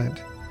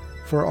blueprint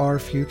for our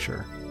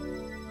future."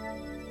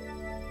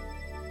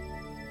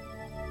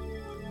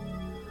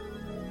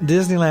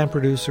 Disneyland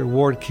producer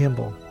Ward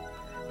Kimball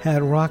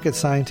had rocket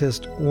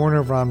scientist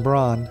Werner von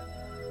Braun,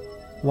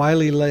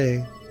 Wiley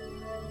Ley,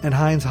 and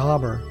Heinz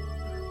Haber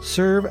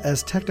serve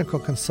as technical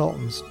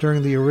consultants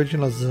during the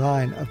original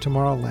design of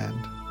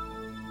Tomorrowland.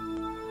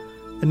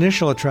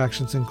 Initial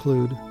attractions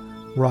include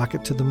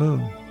Rocket to the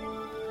Moon,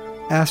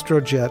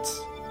 Astrojets,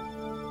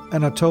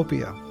 and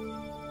Autopia.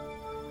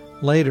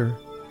 Later,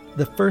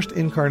 the first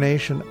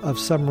incarnation of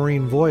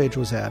Submarine Voyage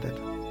was added.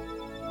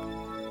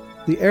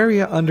 The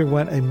area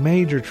underwent a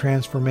major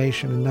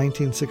transformation in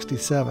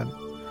 1967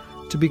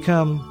 to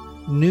become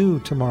New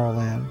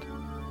Tomorrowland,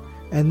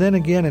 and then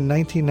again in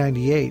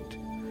 1998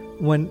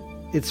 when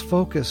its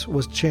focus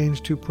was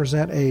changed to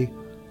present a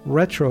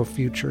retro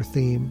future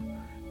theme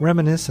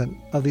reminiscent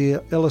of the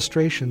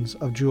illustrations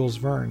of Jules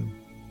Verne.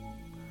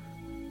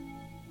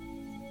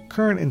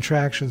 Current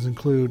attractions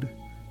include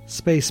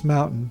Space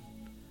Mountain,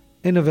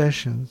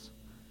 Innovations,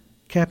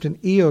 Captain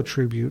EO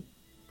Tribute,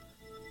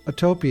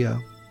 Autopia,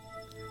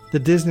 the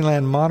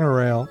Disneyland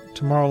Monorail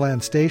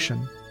Tomorrowland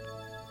Station,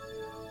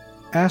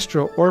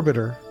 Astro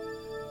Orbiter,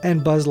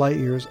 and Buzz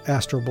Lightyear's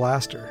Astro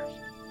Blaster.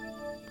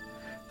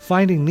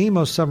 Finding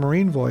Nemo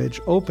Submarine Voyage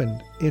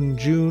opened in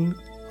June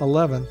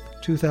 11,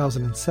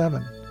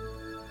 2007,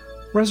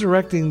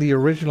 resurrecting the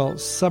original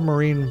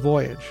Submarine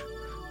Voyage,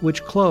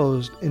 which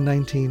closed in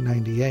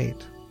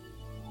 1998.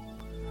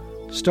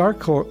 Star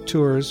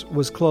Tours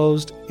was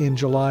closed in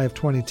July of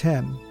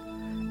 2010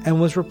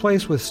 and was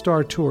replaced with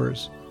Star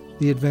Tours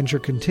The Adventure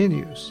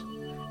Continues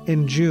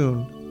in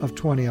June of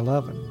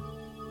 2011.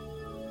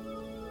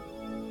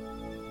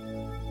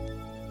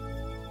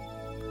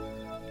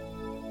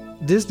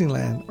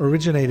 Disneyland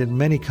originated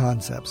many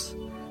concepts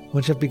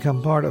which have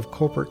become part of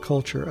corporate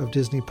culture of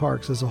Disney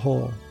parks as a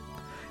whole,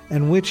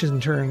 and which in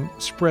turn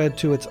spread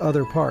to its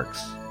other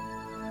parks.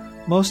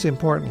 Most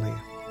importantly,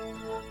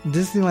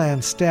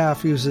 Disneyland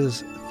staff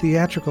uses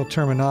theatrical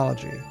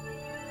terminology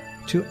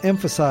to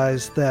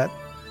emphasize that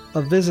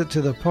a visit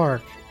to the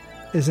park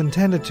is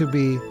intended to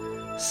be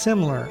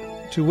similar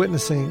to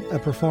witnessing a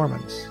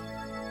performance.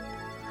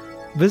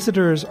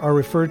 Visitors are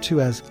referred to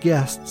as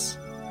guests,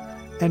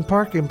 and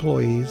park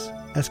employees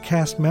as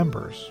cast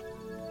members.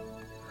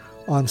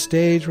 On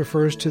stage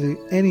refers to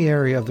any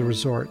area of the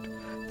resort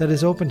that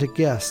is open to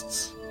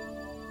guests.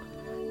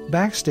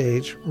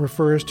 Backstage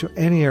refers to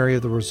any area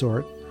of the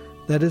resort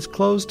that is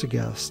closed to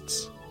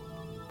guests.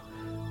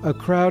 A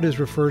crowd is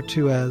referred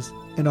to as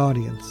an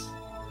audience.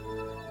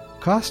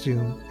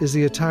 Costume is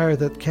the attire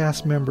that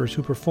cast members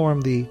who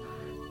perform the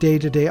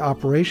day-to-day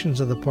operations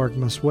of the park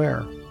must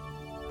wear.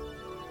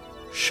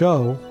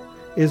 Show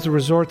is the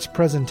resort's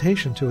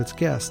presentation to its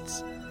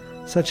guests,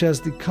 such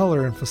as the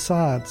color and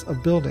facades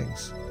of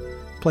buildings,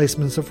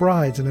 placements of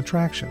rides and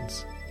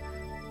attractions,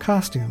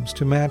 costumes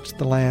to match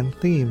the land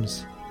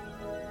themes.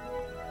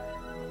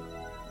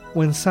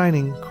 When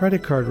signing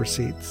credit card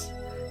receipts,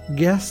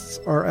 guests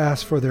are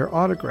asked for their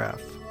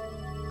autograph.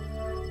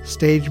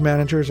 Stage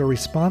managers are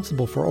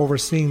responsible for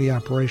overseeing the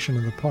operation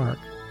of the park.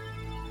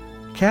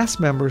 Cast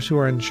members who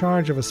are in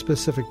charge of a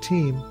specific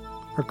team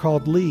are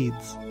called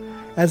leads,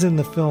 as in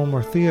the film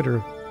or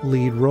theater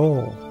lead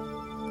role.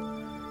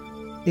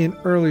 In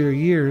earlier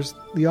years,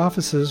 the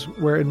offices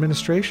where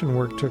administration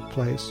work took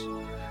place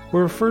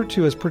were referred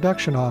to as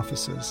production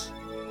offices.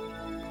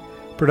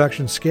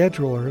 Production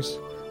schedulers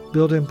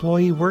build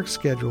employee work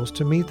schedules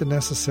to meet the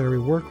necessary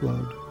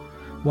workload,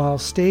 while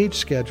stage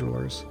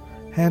schedulers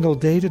handle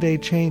day-to-day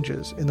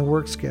changes in the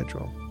work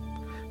schedule,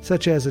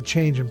 such as a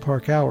change in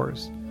park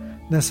hours,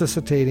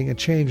 necessitating a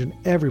change in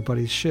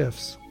everybody's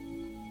shifts.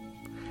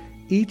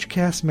 Each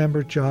cast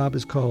member job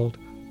is called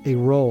a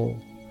role.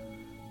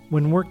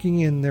 When working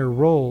in their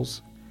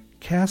roles,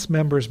 cast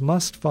members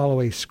must follow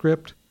a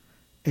script,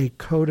 a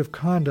code of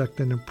conduct,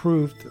 and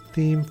approved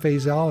theme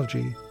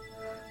phraseology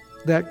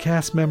that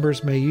cast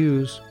members may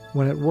use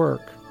when at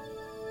work.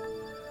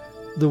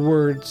 The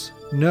words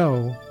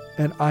 "no"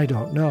 and "I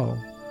don't know"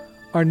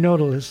 are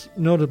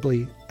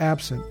notably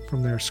absent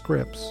from their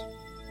scripts.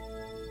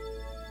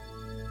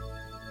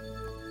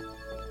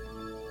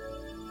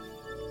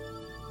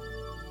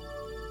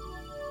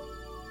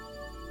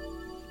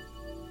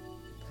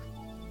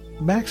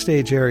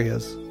 Backstage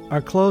areas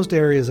are closed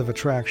areas of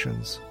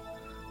attractions,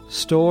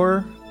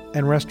 store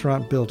and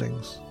restaurant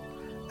buildings,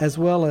 as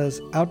well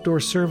as outdoor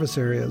service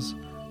areas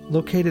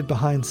located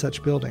behind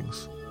such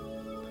buildings.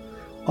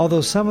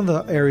 Although some of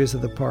the areas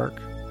of the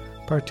park,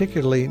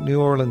 particularly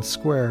New Orleans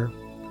Square,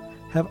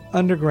 have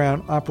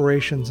underground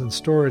operations and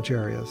storage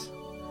areas,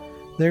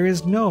 there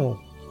is no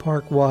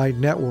park-wide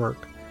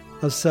network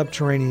of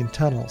subterranean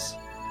tunnels,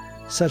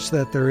 such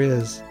that there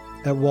is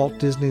at Walt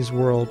Disney's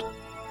World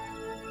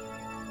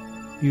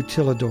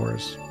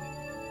Utilidors.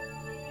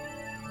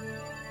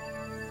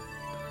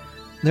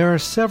 There are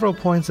several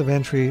points of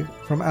entry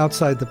from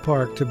outside the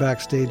park to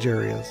backstage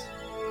areas.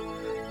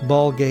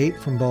 Ball Gate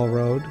from Ball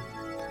Road,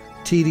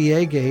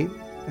 TDA Gate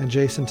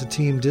adjacent to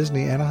Team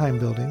Disney Anaheim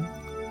Building,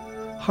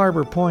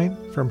 Harbor Point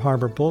from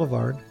Harbor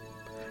Boulevard,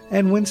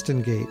 and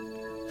Winston Gate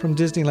from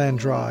Disneyland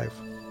Drive.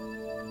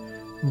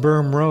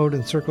 Berm Road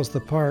encircles the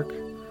park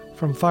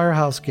from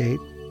Firehouse Gate,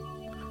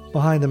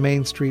 behind the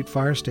Main Street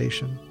Fire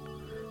Station,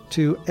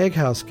 to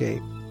Egghouse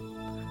Gate,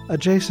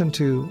 adjacent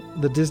to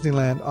the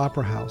Disneyland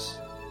Opera House.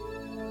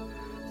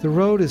 The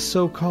road is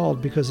so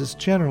called because it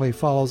generally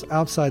follows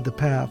outside the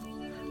path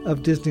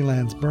of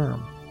Disneyland's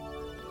berm.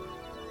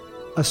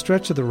 A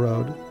stretch of the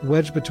road,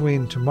 wedged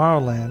between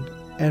Tomorrowland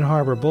and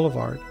Harbor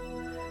Boulevard,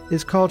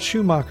 is called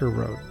Schumacher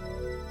Road.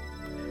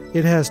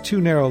 It has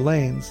 2 narrow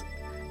lanes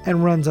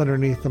and runs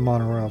underneath the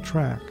monorail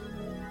track.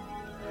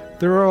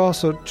 There are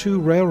also 2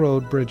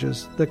 railroad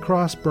bridges that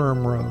cross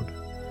Berm Road,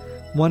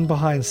 one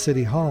behind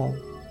City Hall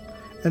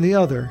and the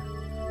other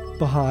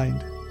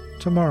behind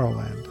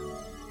Tomorrowland.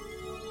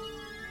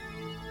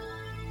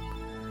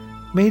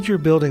 Major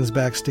buildings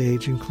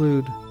backstage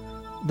include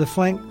the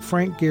Frank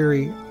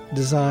Gehry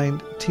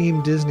designed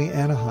Team Disney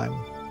Anaheim,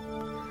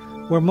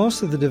 where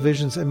most of the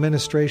division's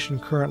administration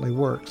currently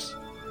works,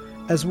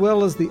 as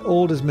well as the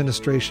old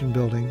administration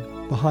building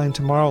behind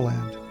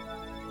Tomorrowland.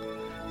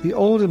 The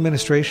old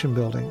administration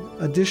building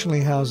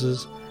additionally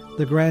houses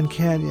the Grand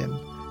Canyon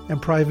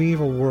and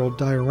Primeval World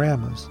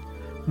dioramas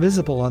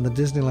visible on the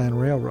Disneyland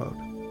Railroad.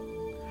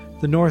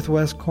 The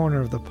northwest corner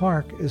of the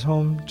park is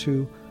home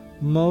to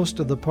most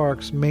of the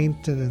park's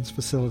maintenance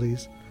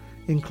facilities,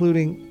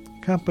 including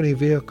company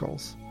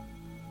vehicles,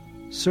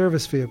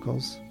 service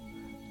vehicles,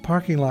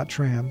 parking lot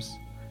trams,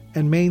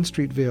 and Main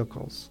Street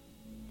vehicles.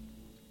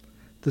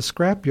 The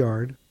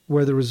scrapyard,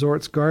 where the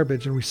resort's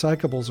garbage and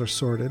recyclables are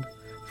sorted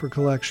for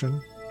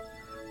collection,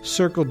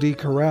 Circle D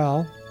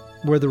Corral,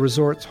 where the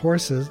resort's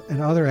horses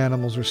and other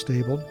animals are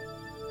stabled,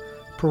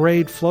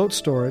 parade float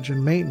storage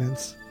and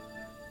maintenance,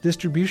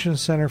 distribution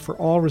center for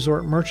all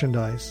resort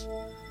merchandise,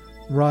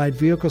 ride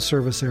vehicle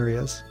service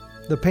areas,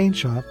 the paint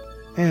shop,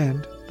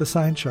 and the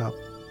sign shop.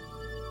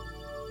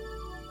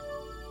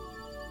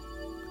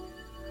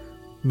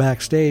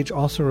 Backstage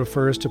also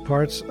refers to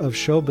parts of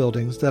show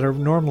buildings that are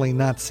normally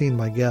not seen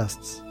by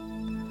guests.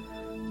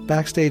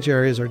 Backstage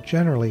areas are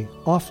generally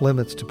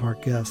off-limits to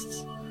park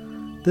guests.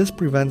 This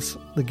prevents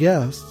the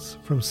guests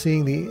from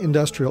seeing the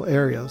industrial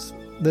areas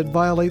that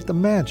violate the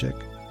magic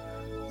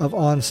of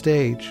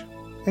on-stage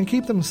and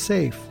keep them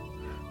safe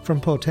from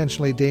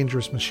potentially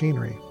dangerous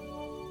machinery.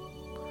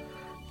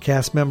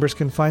 Cast members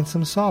can find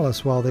some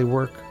solace while they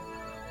work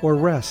or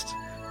rest,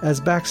 as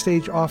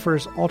backstage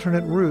offers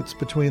alternate routes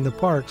between the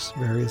park's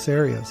various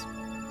areas.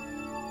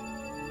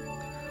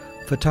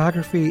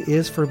 Photography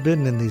is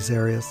forbidden in these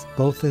areas,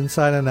 both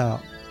inside and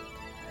out.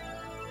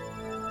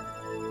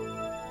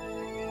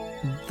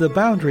 The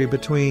boundary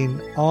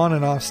between on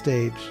and off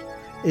stage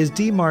is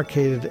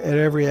demarcated at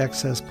every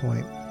access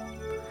point.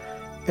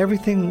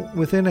 Everything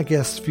within a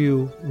guest's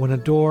view when a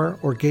door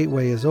or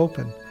gateway is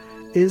open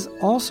is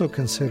also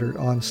considered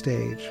on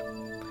stage.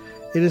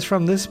 It is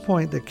from this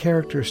point that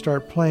characters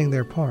start playing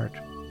their part.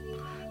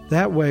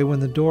 That way, when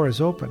the door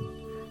is open,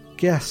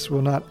 guests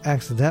will not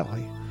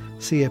accidentally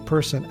see a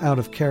person out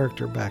of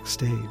character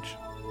backstage.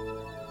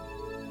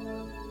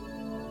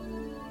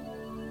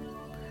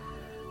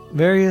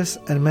 Various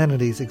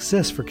amenities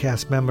exist for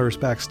cast members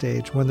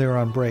backstage when they are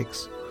on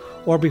breaks,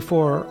 or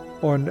before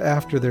or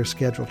after their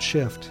scheduled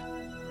shift.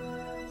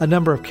 A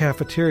number of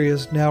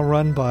cafeterias, now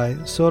run by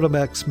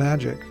Sodexo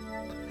Magic,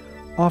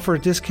 offer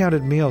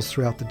discounted meals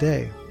throughout the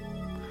day.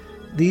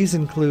 These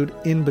include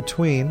In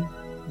Between,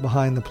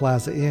 behind the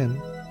Plaza Inn,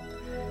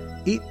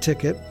 Eat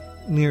Ticket,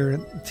 near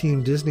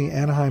Team Disney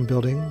Anaheim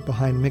building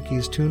behind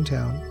Mickey's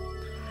Toontown,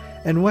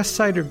 and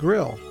Westsider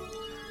Grill,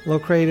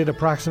 located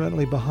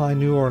approximately behind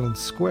New Orleans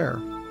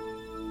Square.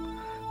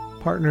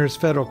 Partners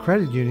Federal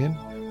Credit Union,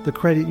 the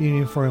credit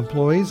union for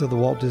employees of the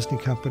Walt Disney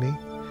Company,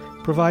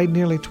 provide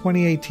nearly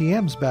 20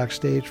 ATMs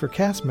backstage for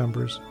cast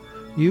members'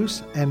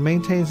 use and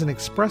maintains an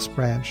express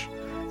branch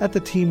at the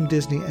Team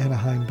Disney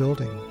Anaheim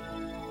building.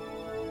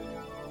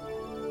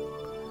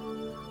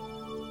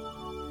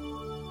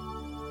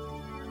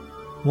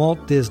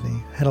 Walt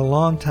Disney had a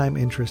long-time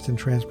interest in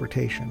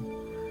transportation,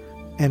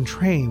 and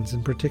trains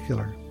in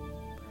particular.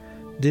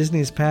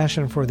 Disney's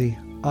passion for the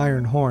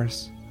Iron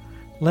Horse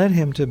led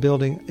him to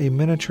building a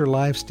miniature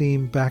live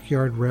steam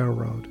backyard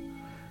railroad,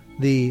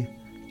 the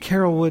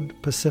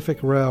Carolwood Pacific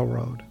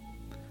Railroad,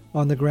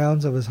 on the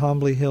grounds of his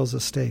Holmby Hills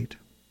estate.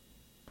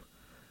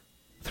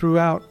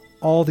 Throughout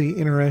all the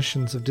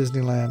iterations of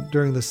Disneyland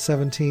during the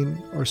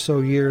 17 or so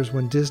years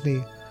when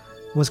Disney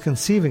was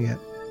conceiving it,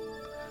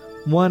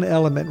 one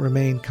element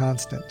remained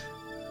constant: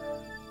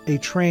 a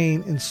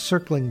train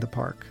encircling the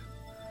park.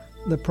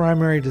 The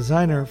primary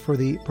designer for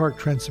the park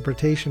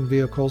transportation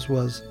vehicles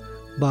was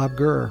Bob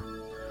Gurr,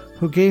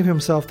 who gave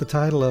himself the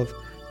title of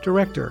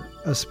Director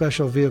of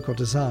Special Vehicle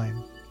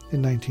Design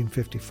in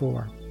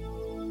 1954.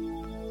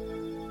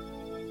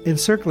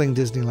 Encircling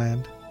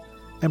Disneyland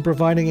and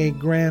providing a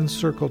Grand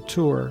Circle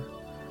tour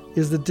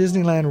is the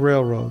Disneyland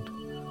Railroad,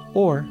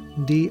 or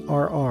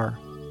DRR,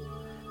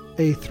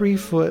 a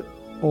 3-foot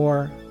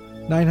or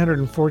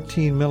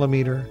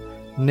 914-millimeter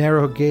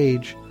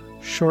narrow-gauge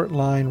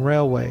short-line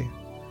railway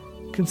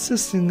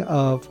consisting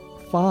of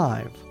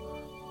 5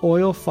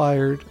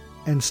 oil-fired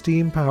and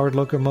steam-powered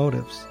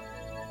locomotives,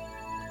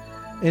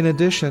 in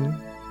addition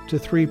to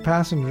 3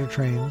 passenger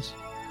trains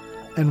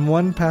and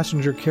 1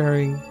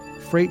 passenger-carrying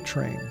freight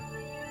train.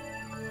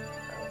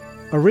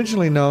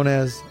 Originally known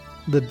as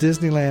the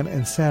Disneyland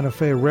and Santa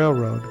Fe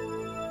Railroad,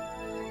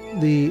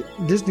 the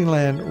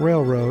Disneyland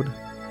Railroad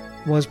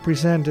was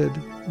presented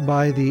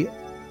by the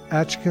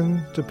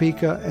Atchison,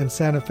 Topeka, and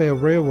Santa Fe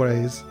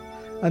Railways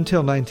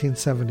until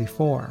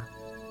 1974.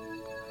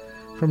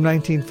 From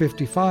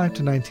 1955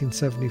 to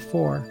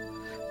 1974,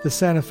 the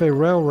Santa Fe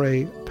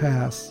Railway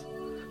Pass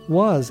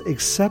was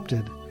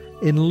accepted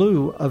in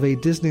lieu of a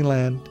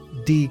Disneyland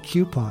D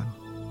coupon.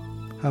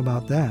 How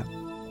about that?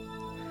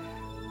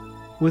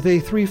 With a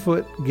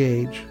 3-foot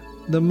gauge,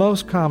 the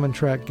most common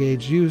track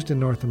gauge used in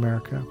North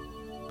America,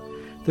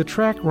 the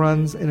track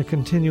runs in a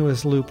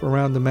continuous loop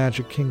around the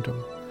Magic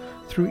Kingdom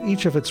through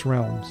each of its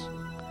realms.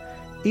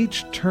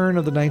 Each turn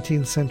of the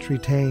 19th century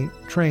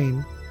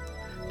train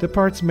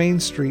departs Main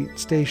Street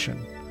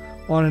Station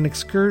on an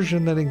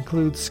excursion that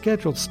includes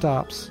scheduled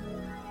stops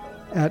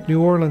at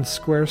New Orleans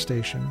Square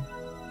Station,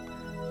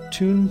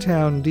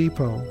 Toontown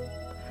Depot,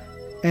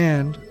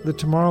 and the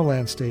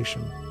Tomorrowland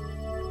Station.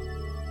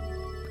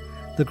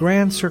 The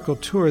Grand Circle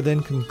Tour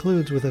then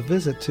concludes with a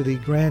visit to the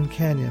Grand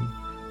Canyon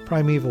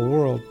Primeval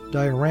World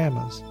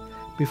dioramas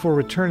before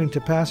returning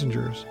to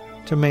passengers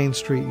to Main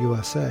Street,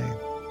 USA.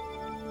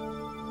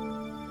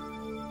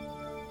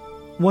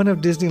 One of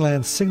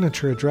Disneyland's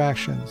signature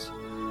attractions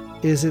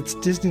is its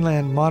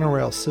Disneyland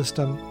Monorail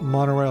System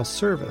monorail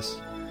service,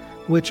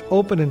 which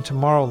opened in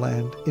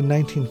Tomorrowland in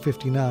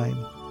 1959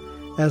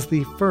 as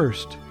the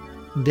first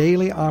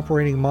daily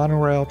operating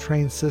monorail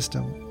train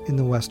system in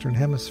the Western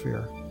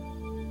Hemisphere.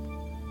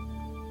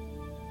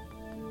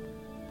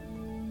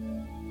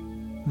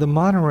 The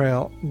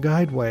monorail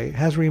guideway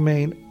has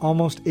remained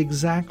almost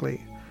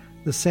exactly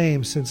the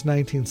same since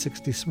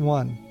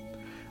 1961,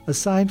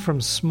 aside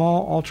from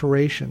small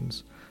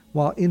alterations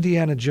while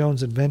Indiana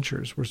Jones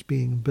Adventures was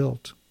being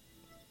built.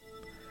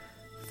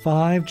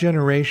 5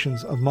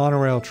 generations of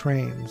monorail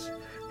trains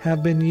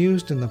have been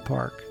used in the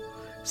park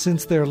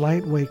since their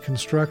lightweight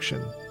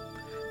construction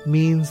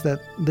means that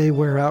they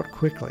wear out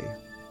quickly.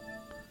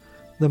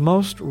 The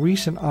most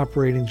recent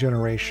operating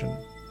generation,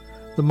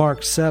 the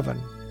Mark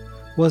 7,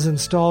 was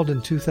installed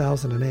in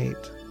 2008.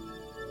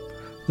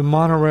 The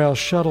monorail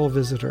shuttle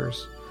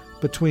visitors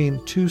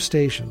between 2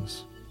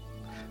 stations,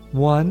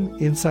 one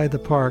inside the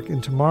park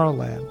in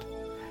Tomorrowland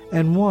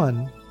and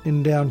one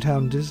in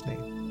downtown Disney.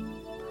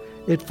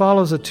 It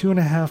follows a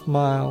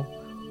 2.5-mile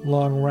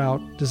long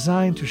route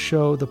designed to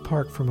show the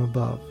park from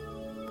above.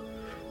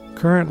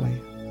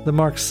 Currently, the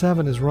Mark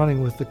 7 is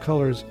running with the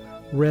colors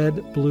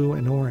red, blue,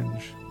 and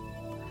orange.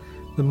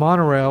 The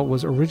monorail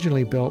was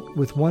originally built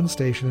with 1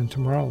 station in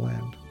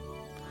Tomorrowland.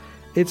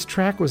 Its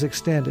track was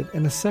extended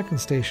and a 2nd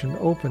station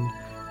opened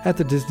at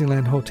the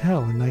Disneyland Hotel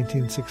in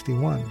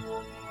 1961.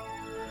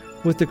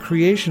 With the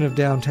creation of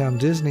Downtown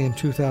Disney in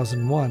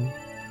 2001,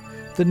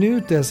 the new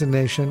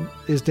designation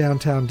is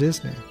Downtown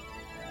Disney,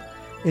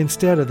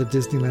 instead of the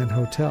Disneyland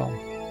Hotel.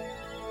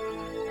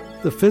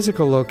 The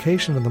physical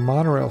location of the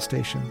monorail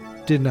station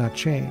did not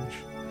change,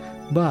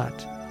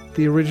 but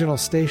the original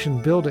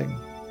station building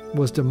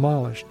was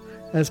demolished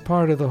as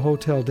part of the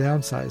hotel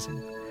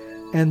downsizing,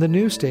 and the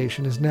new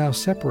station is now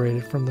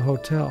separated from the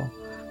hotel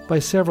by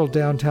several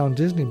downtown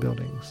Disney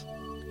buildings,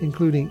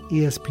 including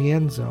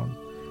ESPN Zone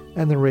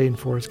and the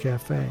Rainforest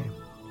Cafe.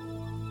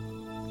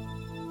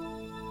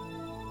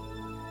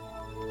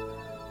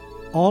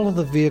 All of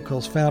the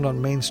vehicles found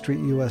on Main Street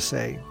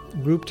USA,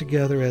 grouped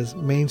together as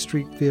Main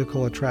Street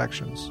Vehicle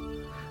Attractions,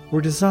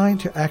 were designed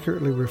to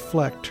accurately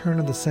reflect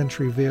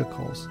turn-of-the-century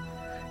vehicles,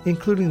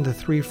 including the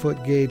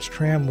 3-foot gauge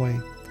tramway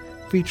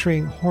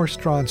featuring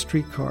horse-drawn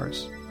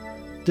streetcars,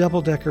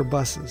 double-decker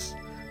buses,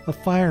 a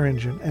fire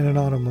engine, and an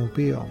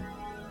automobile.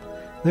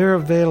 They're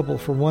available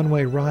for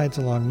one-way rides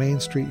along Main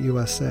Street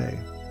USA.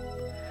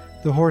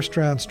 The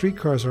horse-drawn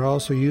streetcars are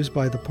also used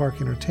by the park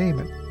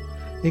entertainment,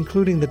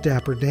 including the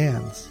Dapper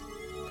Dans.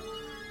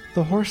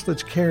 The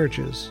horseless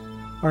carriages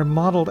are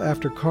modeled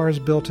after cars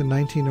built in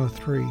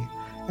 1903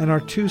 and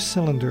are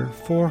 2-cylinder,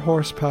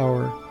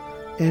 4-horsepower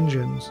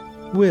engines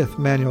with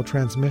manual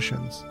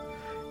transmissions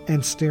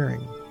and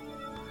steering.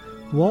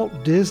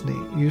 Walt Disney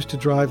used to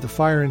drive the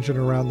fire engine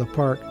around the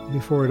park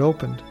before it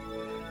opened,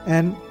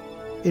 and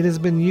it has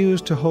been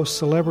used to host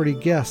celebrity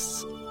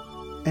guests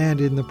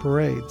and in the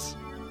parades.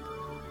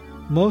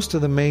 Most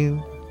of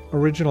the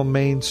original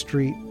Main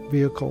Street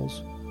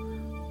vehicles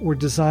were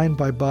designed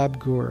by Bob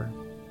Gurr.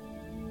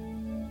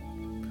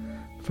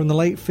 From the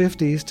late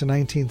 50s to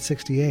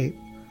 1968,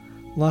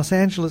 Los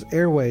Angeles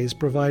Airways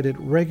provided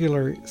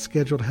regular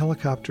scheduled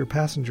helicopter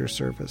passenger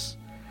service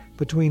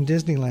between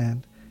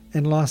Disneyland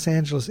and Los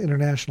Angeles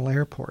International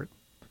Airport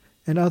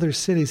and other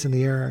cities in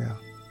the area.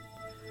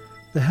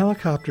 The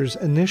helicopters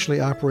initially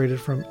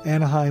operated from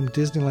Anaheim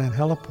Disneyland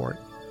Heliport,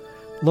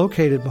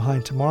 located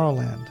behind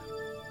Tomorrowland.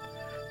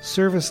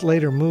 Service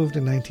later moved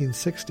in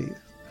 1960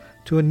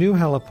 to a new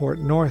heliport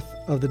north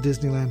of the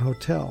Disneyland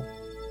Hotel.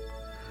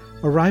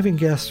 Arriving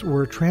guests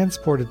were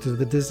transported to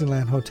the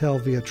Disneyland Hotel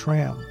via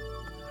tram.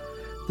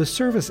 The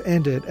service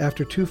ended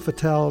after 2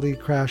 fatality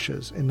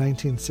crashes in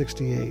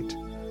 1968.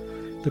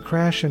 The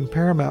crash in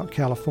Paramount,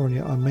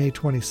 California on May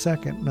 22,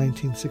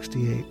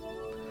 1968,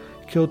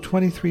 killed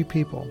 23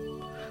 people,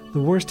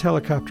 the worst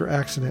helicopter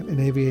accident in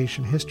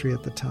aviation history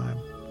at the time.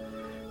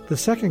 The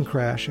second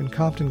crash in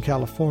Compton,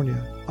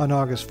 California on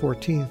August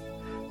 14,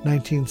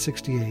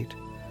 1968,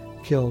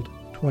 killed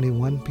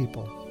 21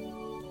 people.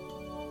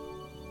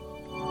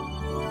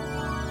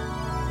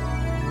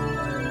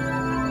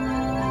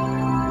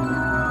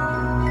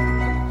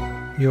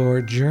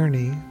 Your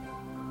journey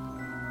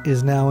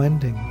is now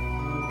ending.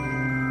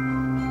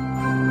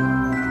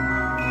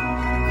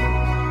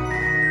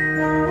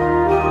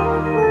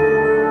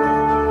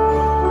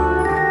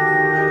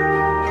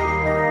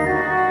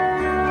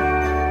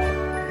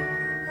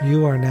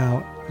 You are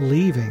now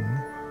leaving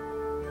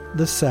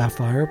the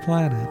Sapphire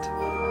Planet.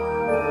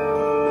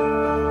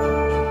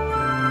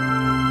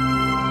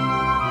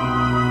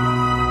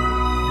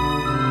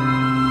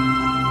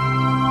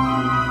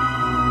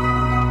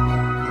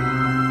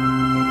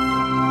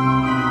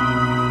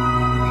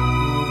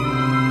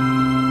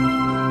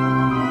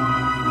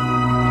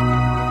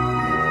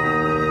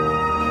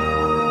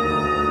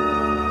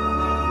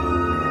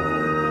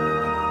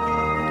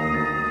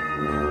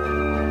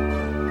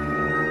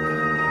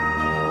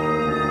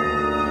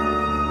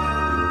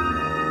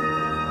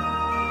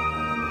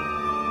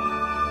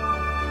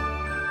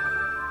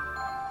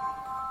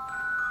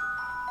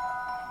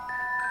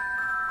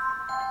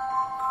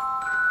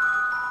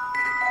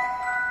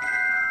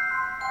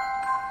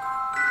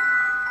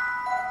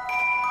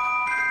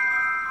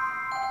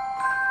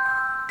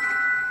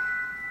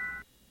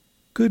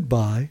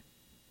 Goodbye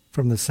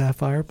from the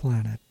Sapphire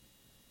Planet.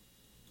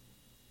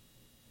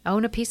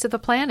 Own a piece of the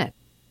planet.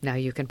 Now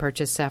you can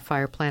purchase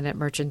Sapphire Planet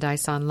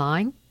merchandise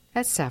online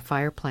at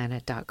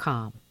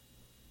sapphireplanet.com.